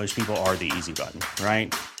generally for most people are the easy button,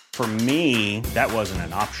 right? For me, that wasn't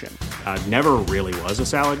an option. I never really was a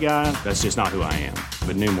salad guy. That's just not who I am.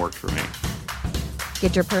 But Noom worked for me.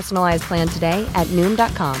 Get your personalized plan today at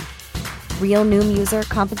Noom.com. Real Noom user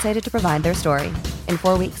compensated to provide their story. In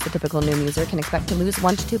 4 weeks, the typical Noom user can expect to lose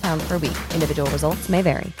 1 to 2 pounds per week. Individual results may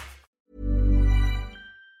vary.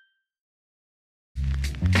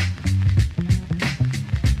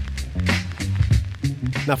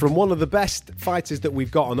 Now, from one of the best fighters that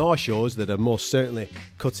we've got on our shows that are most certainly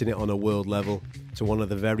cutting it on a world level to one of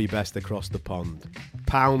the very best across the pond.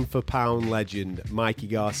 Pound for pound legend Mikey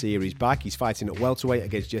Garcia is back. He's fighting at welterweight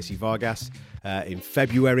against Jesse Vargas in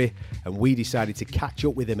February, and we decided to catch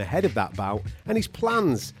up with him ahead of that bout and his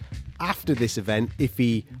plans after this event if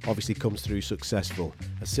he obviously comes through successful.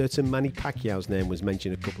 A certain Manny Pacquiao's name was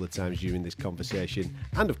mentioned a couple of times during this conversation,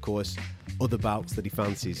 and of course other bouts that he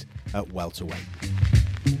fancies at welterweight.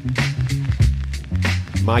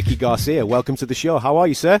 Mikey Garcia, welcome to the show. How are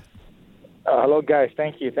you, sir? Hello, guys.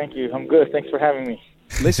 Thank you. I'm good. Thanks for having me.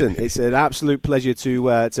 Listen, it's an absolute pleasure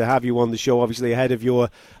to have you on the show, obviously ahead of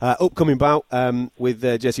your upcoming bout with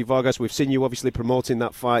Jesse Vargas. We've seen you obviously promoting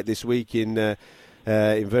that fight this week in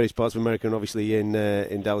various parts of America and obviously in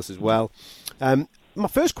Dallas as well. My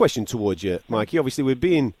first question towards you, Mikey, obviously with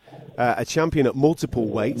being a champion at multiple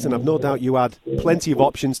weights, and I've no doubt you had plenty of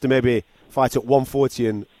options to maybe fight at 140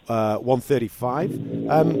 and 135.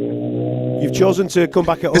 You've chosen to come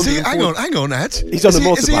back at 140. Hang on, Ed. He's on a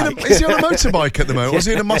motorbike. Is he on a motorbike at the moment? Or is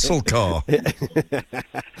he in a muscle car?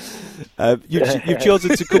 You've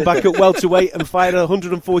chosen to come back at welterweight and fight at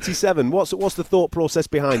 147. What's the thought process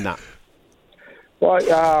behind that? Well,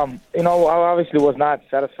 I obviously was not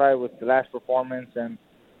satisfied with the last performance, and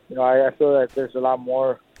I feel that there's a lot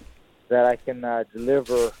more that I can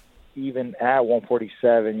deliver even at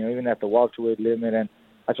 147. Even at the welterweight limit, and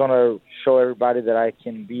I just want to show everybody that I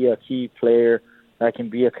can be a key player, that I can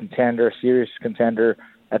be a contender, a serious contender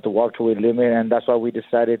at the welterweight limit, and that's why we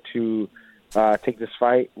decided to take this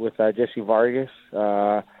fight with Jesse Vargas,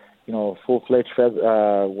 full-fledged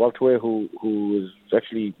welterweight who is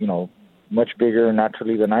actually much bigger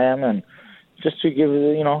naturally than I am, and just to give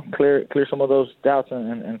clear some of those doubts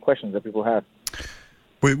and questions that people have.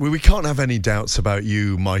 We can't have any doubts about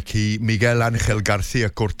you, Mikey. Miguel Ángel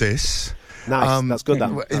García Cortés. Nice, that's good.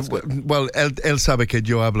 That's good. Well, él sabe que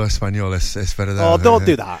yo hablo español, es verdad. Oh, don't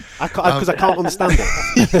do that, because I can't understand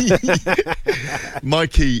it.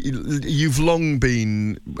 Mikey, you've long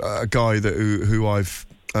been a guy who I've,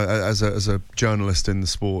 as a journalist in the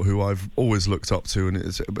sport, who I've always looked up to, and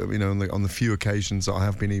it's on the few occasions that I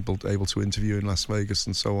have been able to interview in Las Vegas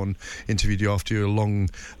and so on, interviewed you after your long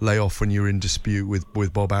layoff when you were in dispute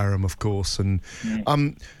with Bob Arum, of course, and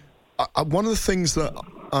one of the things that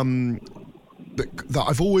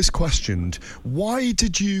I've always questioned, why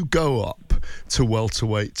did you go up to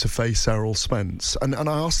welterweight to face Errol Spence? And I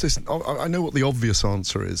asked this, I know what the obvious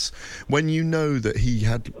answer is. When you know that he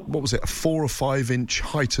had, a 4 or 5 inch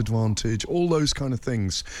height advantage, all those kind of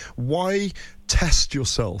things, why test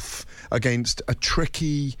yourself against a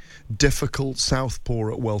tricky, difficult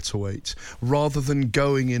southpaw at welterweight rather than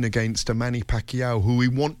going in against a Manny Pacquiao, who we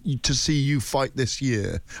want to see you fight this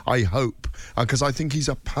year, I hope, because I think he's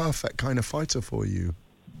a perfect kind of fighter for you?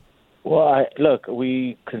 Well, look,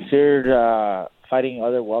 we considered fighting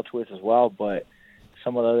other welterweights as well, but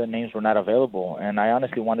some of the other names were not available, and I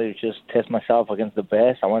honestly wanted to just test myself against the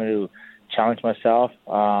best. I wanted to challenge myself,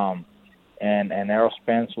 and Errol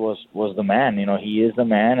Spence was the man. He is the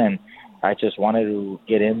man, and I just wanted to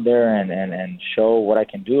get in there and show what I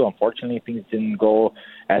can do. Unfortunately, things didn't go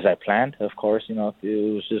as I planned. Of course, it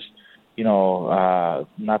was just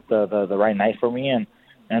not the right night for me, and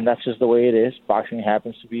that's just the way it is. Boxing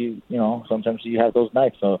happens to be, sometimes you have those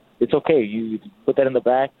nights, so it's okay. You put that in the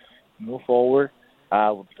back, move forward.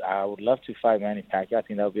 I would love to fight Manny Pacquiao. I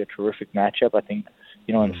think that would be a terrific matchup. I think,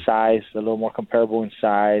 in size, a little more comparable in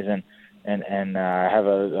size, and and I have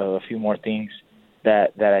a few more things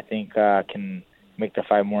that I think can make the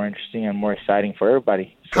fight more interesting and more exciting for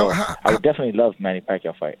everybody. So I would definitely love Manny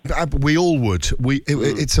Pacquiao fight. We all would.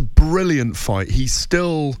 It's a brilliant fight. He's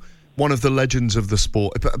still one of the legends of the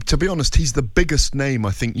sport. But to be honest, he's the biggest name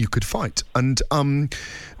I think you could fight. And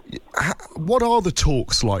what are the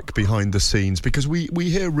talks like behind the scenes? Because we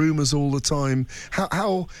hear rumours all the time.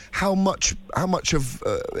 How much of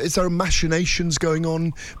is there machinations going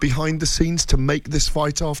on behind the scenes to make this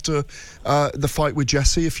fight after the fight with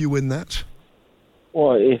Jesse? If you win that.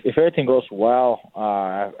 Well, if everything goes well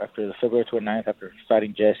after the February 29th, after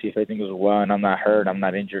fighting Jesse, if everything goes well and I'm not hurt, I'm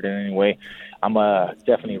not injured in any way, I'm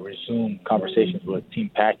definitely resume conversations with Team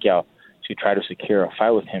Pacquiao to try to secure a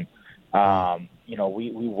fight with him.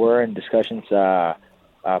 We were in discussions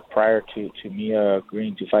prior to me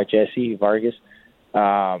agreeing to fight Jesse Vargas,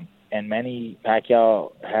 and Manny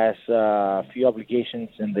Pacquiao has a few obligations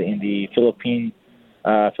in the Filipino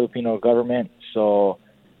government, so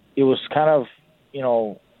it was kind of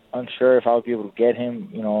unsure if I would be able to get him,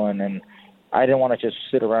 and then I didn't want to just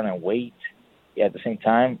sit around and wait at the same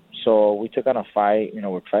time. So we took on a fight,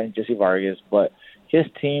 we're fighting Jesse Vargas, but his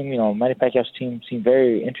team, Manny Pacquiao's team seemed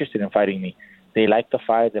very interested in fighting me. They liked the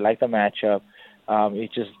fight, they liked the matchup.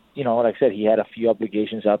 It just, like I said, he had a few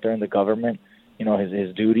obligations out there in the government,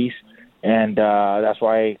 his duties. And that's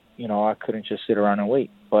why, I couldn't just sit around and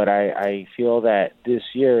wait. But I feel that this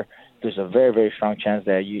year, there's a very, very strong chance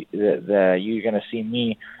that you're going to see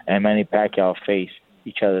me and Manny Pacquiao face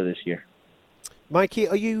each other this year. Mikey,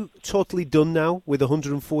 are you totally done now with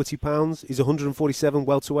 140 pounds? Is 147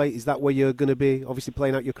 welterweight? Is that where you're going to be, obviously,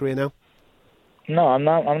 playing out your career now? No, I'm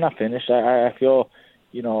not finished. I feel,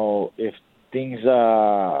 if things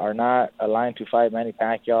are not aligned to fight Manny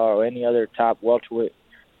Pacquiao or any other top welterweight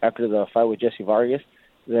after the fight with Jesse Vargas,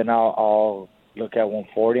 then I'll look at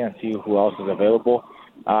 140 and see who else is available.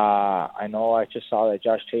 I know I just saw that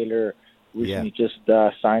Josh Taylor recently just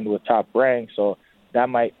signed with Top Rank, so that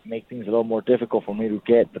might make things a little more difficult for me to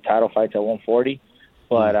get the title fights at 140.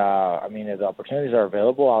 But, if the opportunities are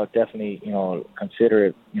available, I'll definitely, consider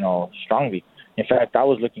it, strongly. In fact, I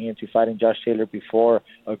was looking into fighting Josh Taylor before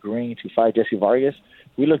agreeing to fight Jesse Vargas.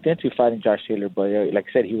 We looked into fighting Josh Taylor, but like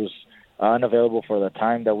I said, he was unavailable for the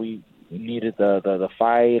time that we needed the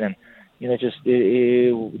fight, and,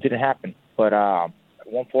 it didn't happen. But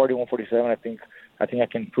 140, 147, I think I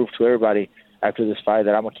can prove to everybody after this fight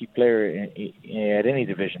that I'm a key player at any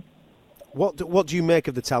division. What do you make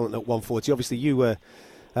of the talent at 140? Obviously, you were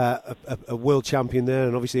a world champion there,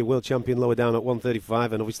 and obviously a world champion lower down at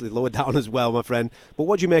 135, and obviously lower down as well, my friend. But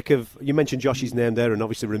what do you make of, you mentioned Josh's name there, and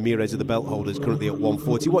obviously Ramirez are the belt holders currently at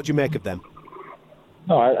 140. What do you make of them?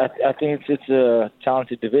 No, I think it's a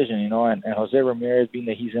talented division, and Jose Ramirez, being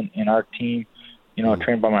that he's in our team,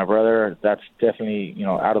 trained by my brother, that's definitely,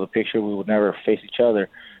 out of the picture. We would never face each other.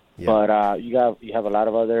 Yeah. But you have a lot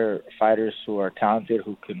of other fighters who are talented,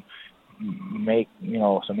 who can make,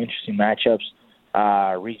 some interesting matchups.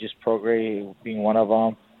 Regis Prograis being one of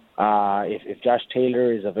them. If Josh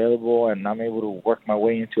Taylor is available and I'm able to work my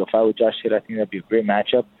way into a fight with Josh Taylor, I think that'd be a great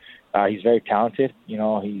matchup. He's very talented.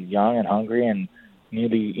 He's young and hungry and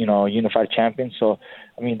newly, unified champion. So,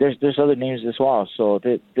 there's other names as well. So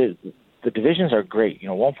the divisions are great.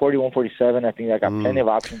 140, 147, I think I got plenty of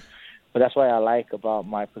options. But that's what I like about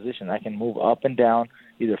my position. I can move up and down,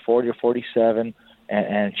 either 40 or 47,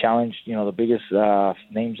 and challenge, the biggest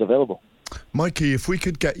names available. Mikey, if we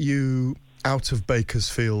could get you out of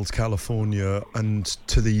Bakersfield, California, and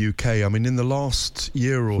to the UK, in the last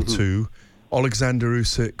year or two, Alexander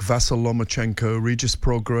Usyk, Vasyl Lomachenko, Regis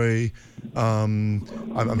Prograis, I'm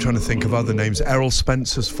trying to think of other names. Errol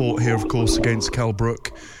Spencer's fought here, of course, against Kell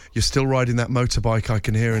Brook. You're still riding that motorbike, I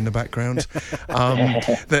can hear in the background.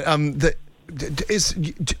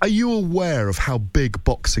 Are you aware of how big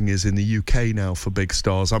boxing is in the UK now for big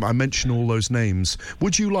stars? I mentioned all those names.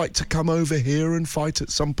 Would you like to come over here and fight at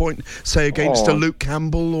some point, say against a Luke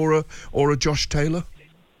Campbell or a Josh Taylor?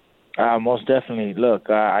 Most definitely. Look,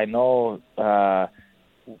 I know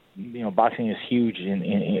boxing is huge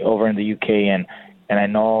over in the UK, and I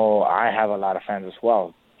know I have a lot of fans as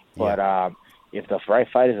well. But if the right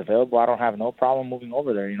fight is available, I don't have no problem moving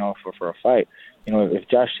over there, for a fight. If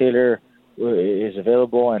Josh Taylor is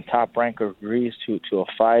available and Top Rank agrees to a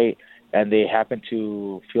fight, and they happen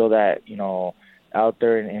to feel that, out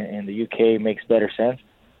there in the UK makes better sense,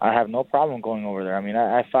 I have no problem going over there.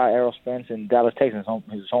 I fought Errol Spence in Dallas, Texas,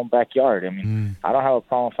 his home backyard. I don't have a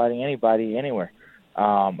problem fighting anybody anywhere.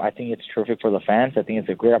 I think it's terrific for the fans. I think it's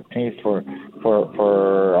a great opportunity for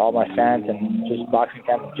all my fans and just boxing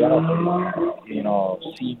fans in general to,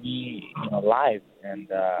 see me, live. And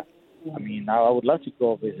I mean, I would love to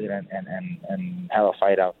go visit and have a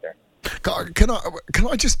fight out there. Can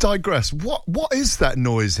I just digress? What is that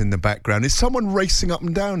noise in the background? Is someone racing up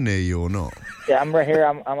and down near you or not? Yeah, I'm right here.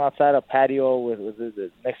 I'm outside a patio with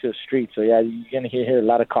next to a street. So yeah, you're gonna hear a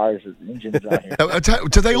lot of cars, engines out here.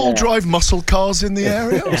 Do they all drive muscle cars in the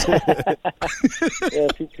area? Yeah,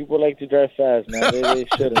 people like to drive fast, man. They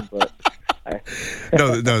shouldn't, but.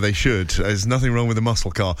 No, they should. There's nothing wrong with a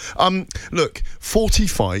muscle car. Look, 40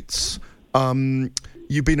 fights.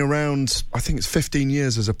 You've been around, I think it's 15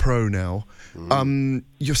 years as a pro now.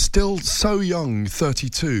 You're still so young,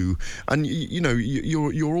 32, and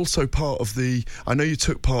you're also part of the. I know you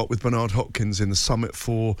took part with Bernard Hopkins in the Summit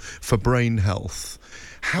for Brain Health.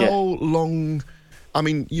 How long? I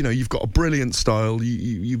mean, you've got a brilliant style.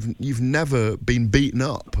 You've never been beaten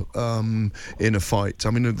up in a fight.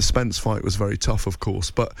 I mean, the Spence fight was very tough, of course.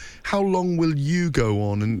 But how long will you go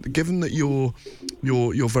on? And given that you're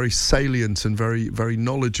very salient and very very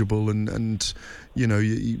knowledgeable, and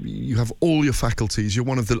you have all your faculties.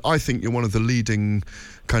 I think you're one of the leading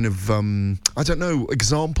kind of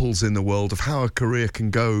examples in the world of how a career can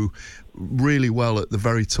go really well at the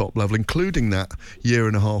very top level, including that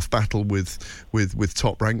 1.5-year battle with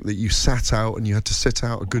Top Rank that you sat out, and you had to sit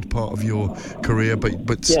out a good part of your career,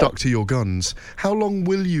 but stuck to your guns. How long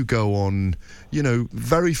will you go on?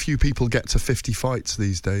 Very few people get to 50 fights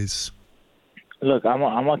these days. Look, I'm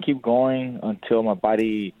gonna keep going until my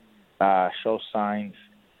body shows signs,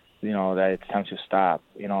 that it's time to stop.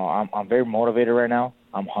 I'm very motivated right now.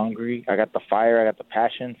 I'm hungry. I got the fire. I got the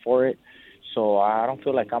passion for it. So I don't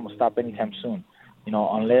feel like I'm going to stop anytime soon,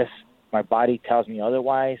 unless my body tells me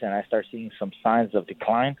otherwise and I start seeing some signs of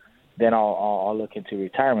decline, then I'll look into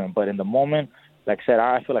retirement. But in the moment, like I said,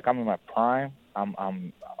 I feel like I'm in my prime.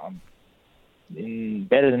 I'm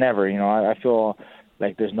better than ever. I feel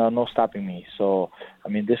like there's no stopping me. So, I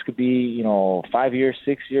mean, this could be, 5 years,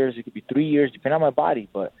 6 years. It could be 3 years, depending on my body.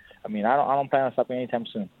 But, I mean, I don't plan on stopping anytime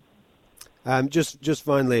soon. Just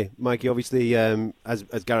finally, Mikey, obviously, as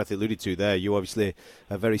Gareth alluded to there, you obviously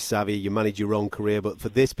are very savvy. You manage your own career, but for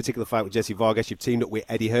this particular fight with Jesse Vargas, you've teamed up with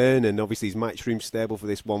Eddie Hearn, and obviously he's Matchroom stable for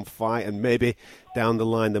this one fight, and maybe down the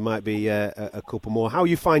line there might be a couple more. How are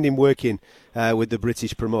you finding working with the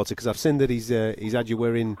British promoter? Because I've seen that he's had you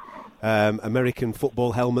wearing American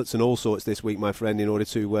football helmets and all sorts this week, my friend, in order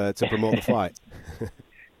to promote the fight.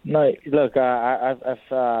 No, look,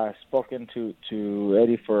 I've spoken to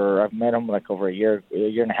Eddie I've met him like over a year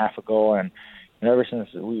and a half ago, and ever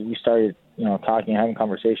since we started, talking, having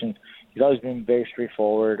conversations, he's always been very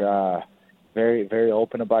straightforward, very, very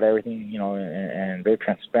open about everything, and very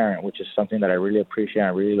transparent, which is something that I really appreciate. I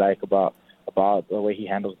really like about the way he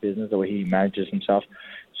handles business, the way he manages himself.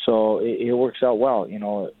 So it works out well.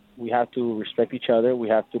 We have to respect each other. We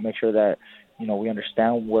have to make sure that, we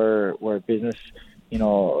understand where business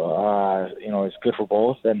it's good for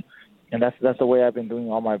both, and that's the way I've been doing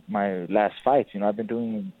all my last fights. I've been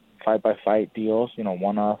doing fight-by-fight deals,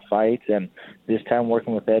 one-off fights, and this time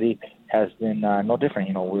working with Eddie has been no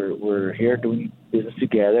different. We're here doing business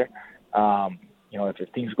together. If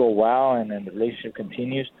things go well and then the relationship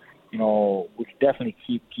continues, we could definitely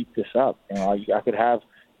keep this up. I could have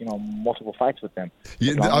multiple fights with them.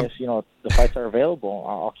 As long as the fights are available,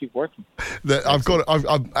 I'll keep working.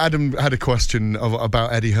 Adam had a question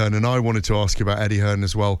about Eddie Hearn, and I wanted to ask you about Eddie Hearn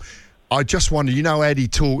as well. I just wonder, Eddie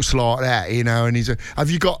talks like that, and have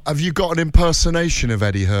you got an impersonation of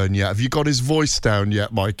Eddie Hearn yet? Have you got his voice down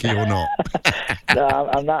yet, Mikey, or not? No,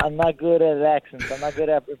 I'm not good at accents. I'm not good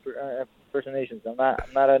at impersonations. I'm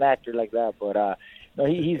not an actor like that, but no,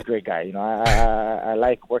 he's a great guy. I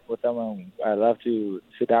like working with him, and I love to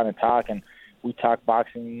sit down and talk. And we talk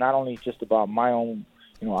boxing, not only just about my own,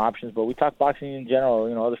 options, but we talk boxing in general.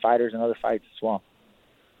 Other fighters and other fights as well.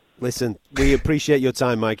 Listen, we appreciate your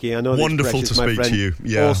time, Mikey. I know wonderful precious, to speak to you.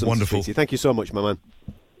 Yeah, awesome wonderful. To speak to you. Thank you so much, my man.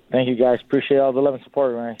 Thank you, guys. Appreciate all the love and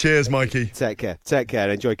support, man. Cheers, Mikey. Take care.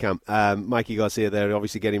 Enjoy camp. Mikey Garcia there,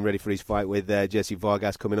 obviously getting ready for his fight with Jesse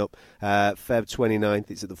Vargas coming up Feb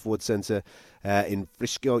 29th. It's at the Ford Center in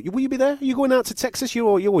Frisco. Will you be there? Are you going out to Texas? You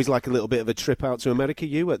always like a little bit of a trip out to America,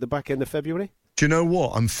 at the back end of February? Do you know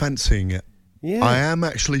what? I'm fancying it. Yeah. I am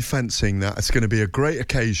actually fancying that. It's going to be a great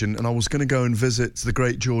occasion, and I was going to go and visit the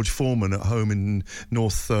great George Foreman at home in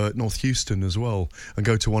North Houston as well, and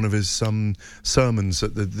go to one of his sermons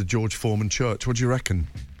at the George Foreman Church. What do you reckon?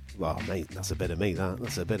 Well, mate, that's a bit of me,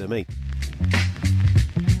 That's a bit of me.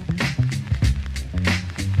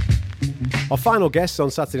 Our final guests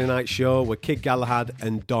on Saturday night's show were Kid Galahad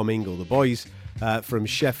and Dom Ingle, the boys from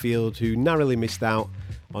Sheffield who narrowly missed out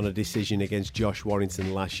on a decision against Josh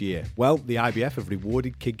Warrington last year? Well, the IBF have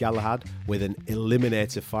rewarded Kid Galahad with an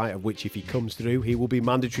eliminator fight, of which if he comes through, he will be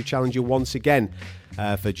mandatory challenger once again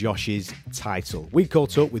for Josh's title. We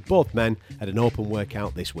caught up with both men at an open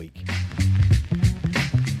workout this week.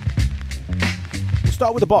 We'll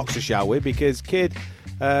start with the boxer, shall we? Because Kid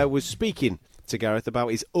was speaking to Gareth about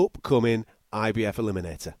his upcoming IBF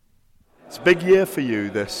eliminator. It's a big year for you,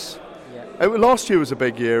 this. Yeah. Last year was a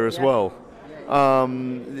big year as well.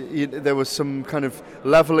 There was some kind of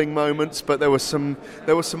levelling moments, but there were some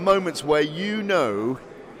moments where you've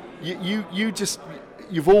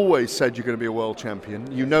always said you're going to be a world champion.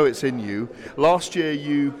 You know it's in you. Last year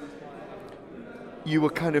you were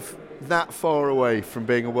kind of that far away from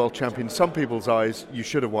being a world champion. In some people's eyes, you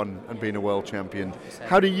should have won and been a world champion.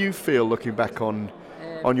 How do you feel looking back on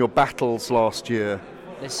your battles last year?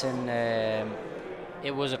 Listen,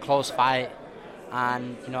 it was a close fight,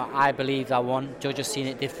 and I believed I won. Judges seen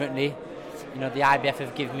it differently. The IBF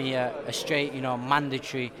have given me a straight,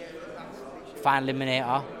 mandatory fight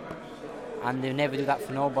eliminator, and they never do that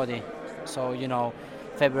for nobody. So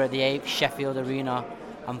February the 8th, Sheffield Arena,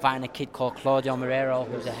 I'm fighting a kid called Claudio Marrero,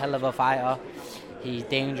 who's a hell of a fighter. He's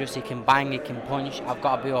dangerous. He can bang. He can punch. I've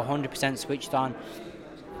got to be 100% switched on.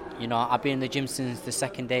 I've been in the gym since the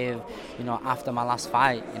second day of, after my last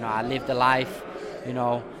fight. I lived a life,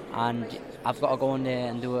 and I've got to go in there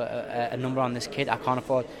and do a number on this kid. I can't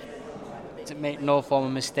afford to make no form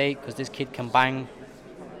of mistake because this kid can bang,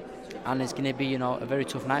 and it's going to be, a very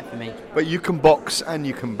tough night for me. But you can box and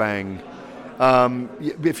you can bang,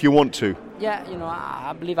 if you want to. Yeah,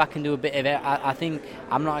 I believe I can do a bit of it. I think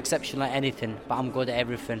I'm not exceptional at anything, but I'm good at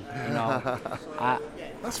everything.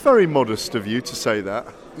 That's very modest of you to say that.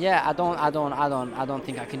 Yeah, I don't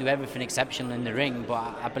think I can do everything exceptional in the ring,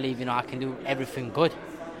 but I believe I can do everything good.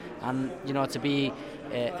 And to be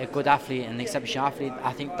a good athlete and an exceptional athlete,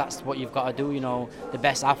 I think that's what you've got to do. The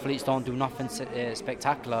best athletes don't do nothing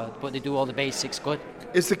spectacular, but they do all the basics good.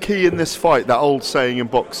 Is the key in this fight that old saying in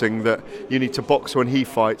boxing that you need to box when he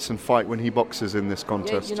fights and fight when he boxes in this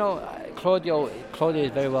contest? Yeah, Claudio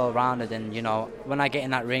is very well rounded, and when I get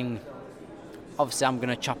in that ring, obviously I'm going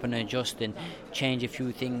to chop and adjust and change a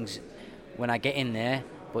few things when I get in there.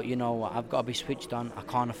 But I've got to be switched on. I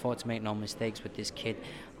can't afford to make no mistakes with this kid,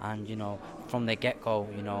 and from the get-go,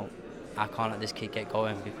 I can't let this kid get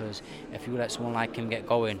going, because if you let someone like him get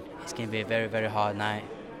going, it's going to be a very, very hard night.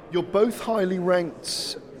 You're both highly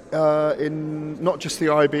ranked in not just the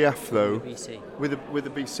IBF though, with the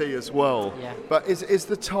BC as well. Yeah. But is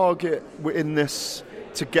the target in this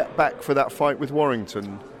to get back for that fight with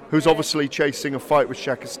Warrington, who's obviously chasing a fight with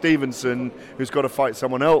Shaka Stevenson, who's got to fight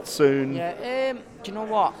someone else soon? Yeah. Do you know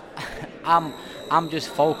what? I'm just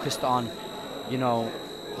focused on,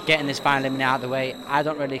 getting this fight eliminated out of the way. I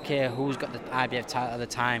don't really care who's got the IBF title at the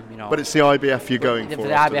time, But it's the IBF you're going for. For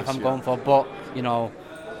the IBF I'm going for, but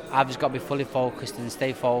I've just got to be fully focused and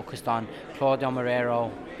stay focused on Claudio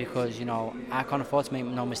Marrero, because I can't afford to make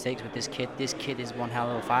no mistakes with this kid. This kid is one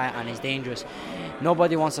hell of a fighter, and he's dangerous.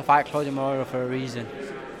 Nobody wants to fight Claudio Marrero for a reason.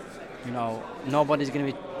 Nobody's going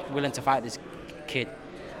to be willing to fight this kid.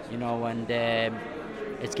 And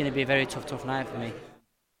it's going to be a very tough night for me.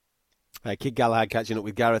 Kid Galahad catching up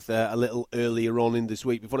with Gareth a little earlier on in this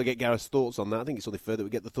week. Before I get Gareth's thoughts on that, I think it's only fair that we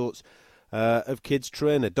get the thoughts of Kid's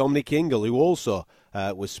trainer, Dominic Ingle, who also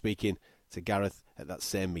was speaking to Gareth at that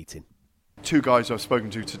same meeting. Two guys I've spoken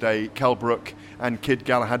to today, Kell Brook and Kid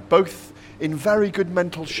Galahad, both in very good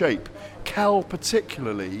mental shape. Kell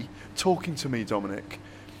particularly talking to me, Dominic,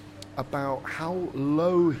 about how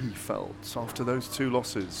low he felt after those two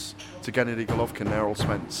losses to Gennady Golovkin and Errol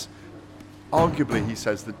Spence. Arguably, he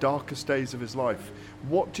says, the darkest days of his life.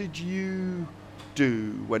 What did you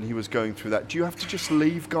do when he was going through that? Do you have to just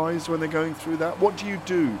leave guys when they're going through that? What do you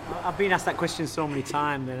do? I've been asked that question so many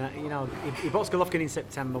times, and he boxed Golovkin in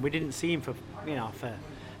September. We didn't see him for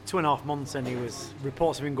 2.5 months, and he was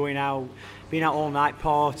reports of him going out, being out all night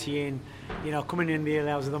partying, coming in the early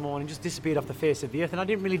hours of the morning, just disappeared off the face of the earth. And I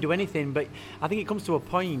didn't really do anything, but I think it comes to a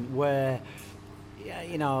point where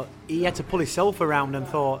he had to pull himself around and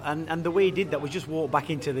thought, and the way he did that was just walk back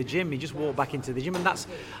into the gym. He just walked back into the gym, and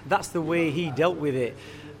that's the way he dealt with it,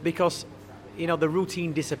 because the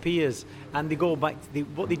routine disappears, and they go back.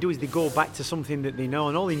 What they do is they go back to something that they know,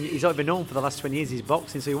 and all he's ever known for the last 20 years is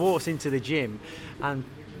boxing. So he walks into the gym, and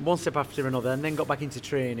one step after another, and then got back into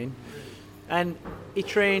training. And he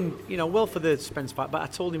trained, well for the Spence fight, but I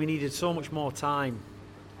told him he needed so much more time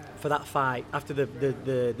for that fight after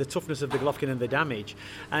the toughness of the Golovkin and the damage,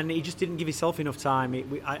 and he just didn't give himself enough time.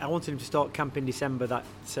 I wanted him to start camp in December,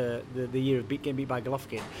 the year of getting beat by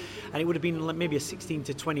Golovkin, and it would have been maybe a 16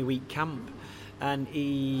 to 20 week camp. and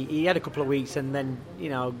he had a couple of weeks and then,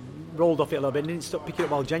 rolled off it a little bit and didn't stop picking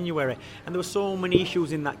up while January. And there were so many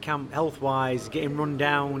issues in that camp, health-wise, getting run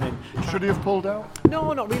down. And should he have pulled out?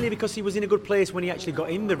 No, not really, because he was in a good place when he actually got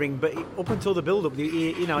in the ring. But up until the build-up,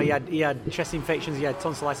 he had chest infections, he had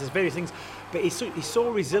tonsillitis, various things. But he's so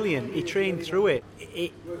resilient. He trained through it.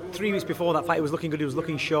 3 weeks before that fight, he was looking good. He was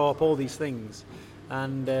looking sharp. All these things,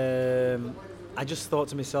 and. I just thought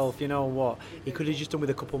to myself, you know what, he could have just done with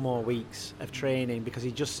a couple more weeks of training, because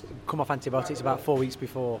he'd just come off antibiotics about 4 weeks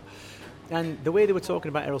before. And the way they were talking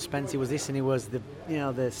about Errol Spence, he was this and he was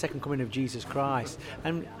the second coming of Jesus Christ.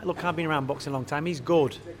 And look, I've been around boxing a long time. He's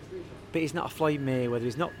good, but he's not a Floyd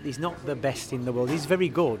Mayweather. He's not the best in the world. He's very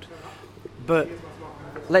good, but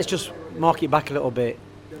let's just mark it back a little bit.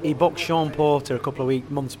 He boxed Sean Porter a couple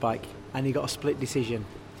of months back, and he got a split decision.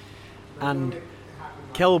 And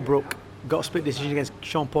Kell Brook got a split decision against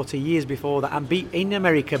Sean Porter years before that, and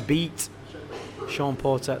beat Sean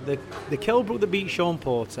Porter. The Kell Brook that beat Sean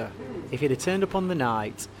Porter, if he'd have turned up on the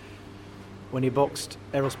night when he boxed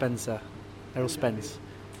Errol Spence,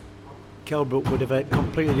 Kell Brook would have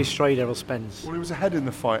completely destroyed Errol Spence. Well, he was ahead in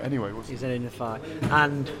the fight anyway, wasn't he? He was ahead in the fight,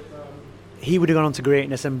 and he would have gone on to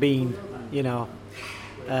greatness and been,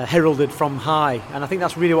 heralded from high. And I think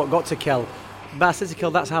that's really what got to Kell. But I said to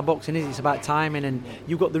Kell, that's how boxing is. It's about timing, and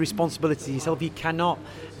you've got the responsibility yourself. You cannot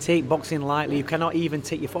take boxing lightly. You cannot even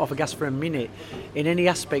take your foot off the gas for a minute in any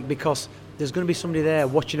aspect, because there's going to be somebody there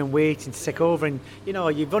watching and waiting to take over, and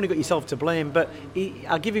you've only got yourself to blame. But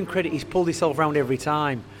I'll give him credit, he's pulled himself around every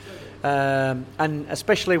time, and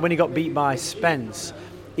especially when he got beat by Spence,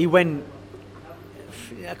 he went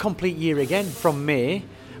a complete year again from May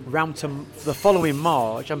round to the following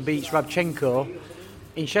March and beats Rabchenko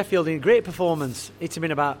in Sheffield in a great performance. Hit him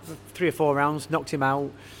in about 3 or 4 rounds, knocked him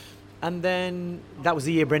out, and then that was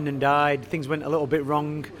the year Brendan died. Things went a little bit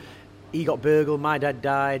wrong. He got burgled, my dad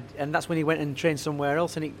died, and that's when he went and trained somewhere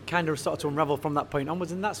else, and it kind of started to unravel from that point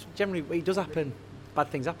onwards. And that's generally what does happen. Bad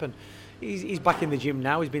things happen. He's back in the gym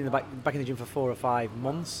now. He's been back in the gym for 4 or 5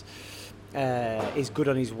 months. He's good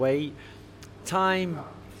on his way. Time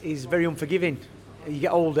is very unforgiving. You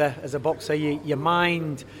get older as a boxer, your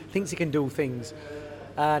mind thinks you can do things.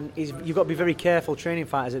 And you've got to be very careful training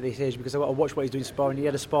fighters at this age, because I've got to watch what he's doing sparring. He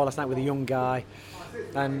had a spar last night with a young guy,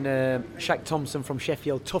 and Shaq Thompson from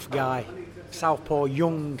Sheffield, tough guy, southpaw,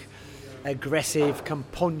 young, aggressive, can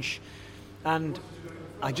punch. And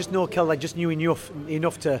I just know Kell, I just knew enough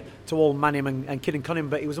to all man him and kid and con him,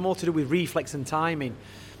 but it was more to do with reflex and timing.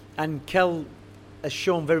 And Kell has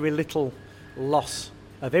shown very little loss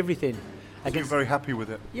of everything. You're very happy with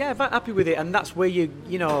it? Yeah, very happy with it, and that's where you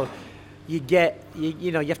have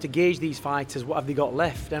to gauge these fighters, what have they got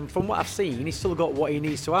left, and from what I've seen, he's still got what he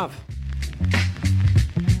needs to have.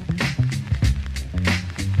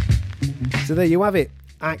 So there you have it,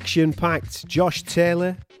 action-packed. Josh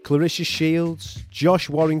Taylor, Clarissa Shields, Josh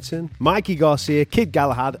Warrington, Mikey Garcia, Kid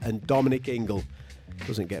Galahad and Dominic Ingle.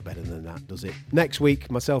 Doesn't get better than that, does it? Next week,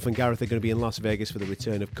 myself and Gareth are going to be in Las Vegas for the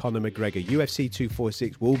return of Conor McGregor. UFC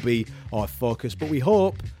 246 will be our focus, but we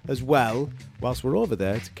hope as well, whilst we're over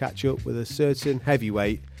there, to catch up with a certain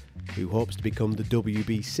heavyweight who hopes to become the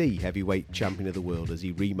WBC heavyweight champion of the world as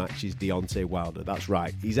he rematches Deontay Wilder. That's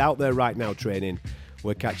right, he's out there right now training.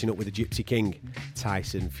 We're catching up with the Gypsy King,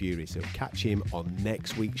 Tyson Fury. So catch him on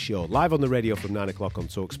next week's show, live on the radio from 9 o'clock on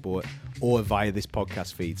TalkSport or via this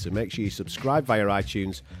podcast feed. So make sure you subscribe via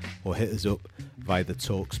iTunes or hit us up via the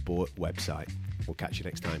TalkSport website. We'll catch you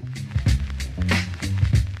next time.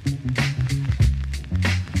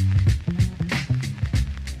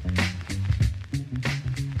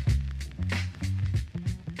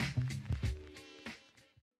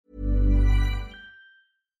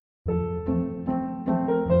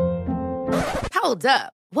 Hold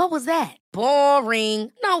up. What was that?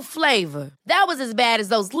 Boring. No flavor. That was as bad as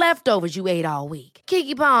those leftovers you ate all week.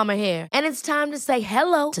 Keke Palmer here, and it's time to say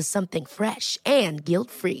hello to something fresh and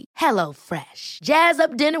guilt-free. Hello Fresh. Jazz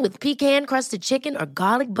up dinner with pecan-crusted chicken or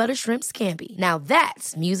garlic butter shrimp scampi. Now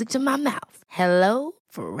that's music to my mouth. Hello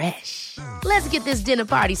Fresh. Let's get this dinner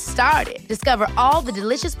party started. Discover all the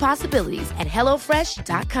delicious possibilities at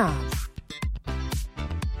HelloFresh.com.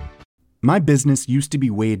 My business used to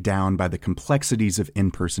be weighed down by the complexities of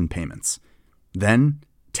in-person payments. Then,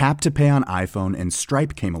 Tap to Pay on iPhone and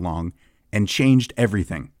Stripe came along and changed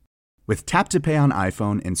everything. With Tap to Pay on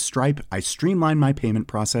iPhone and Stripe, I streamlined my payment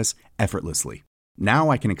process effortlessly.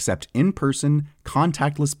 Now I can accept in-person,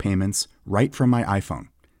 contactless payments right from my iPhone.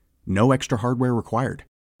 No extra hardware required.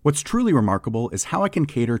 What's truly remarkable is how I can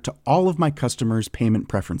cater to all of my customers' payment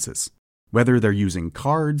preferences. Whether they're using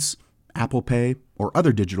cards, Apple Pay, or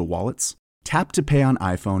other digital wallets, Tap to Pay on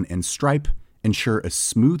iPhone and Stripe ensure a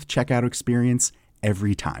smooth checkout experience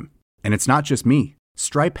every time. And it's not just me.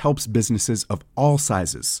 Stripe helps businesses of all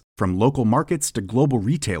sizes, from local markets to global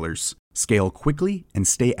retailers, scale quickly and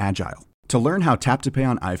stay agile. To learn how Tap to Pay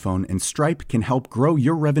on iPhone and Stripe can help grow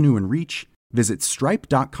your revenue and reach, visit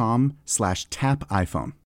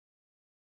stripe.com/tapiphone.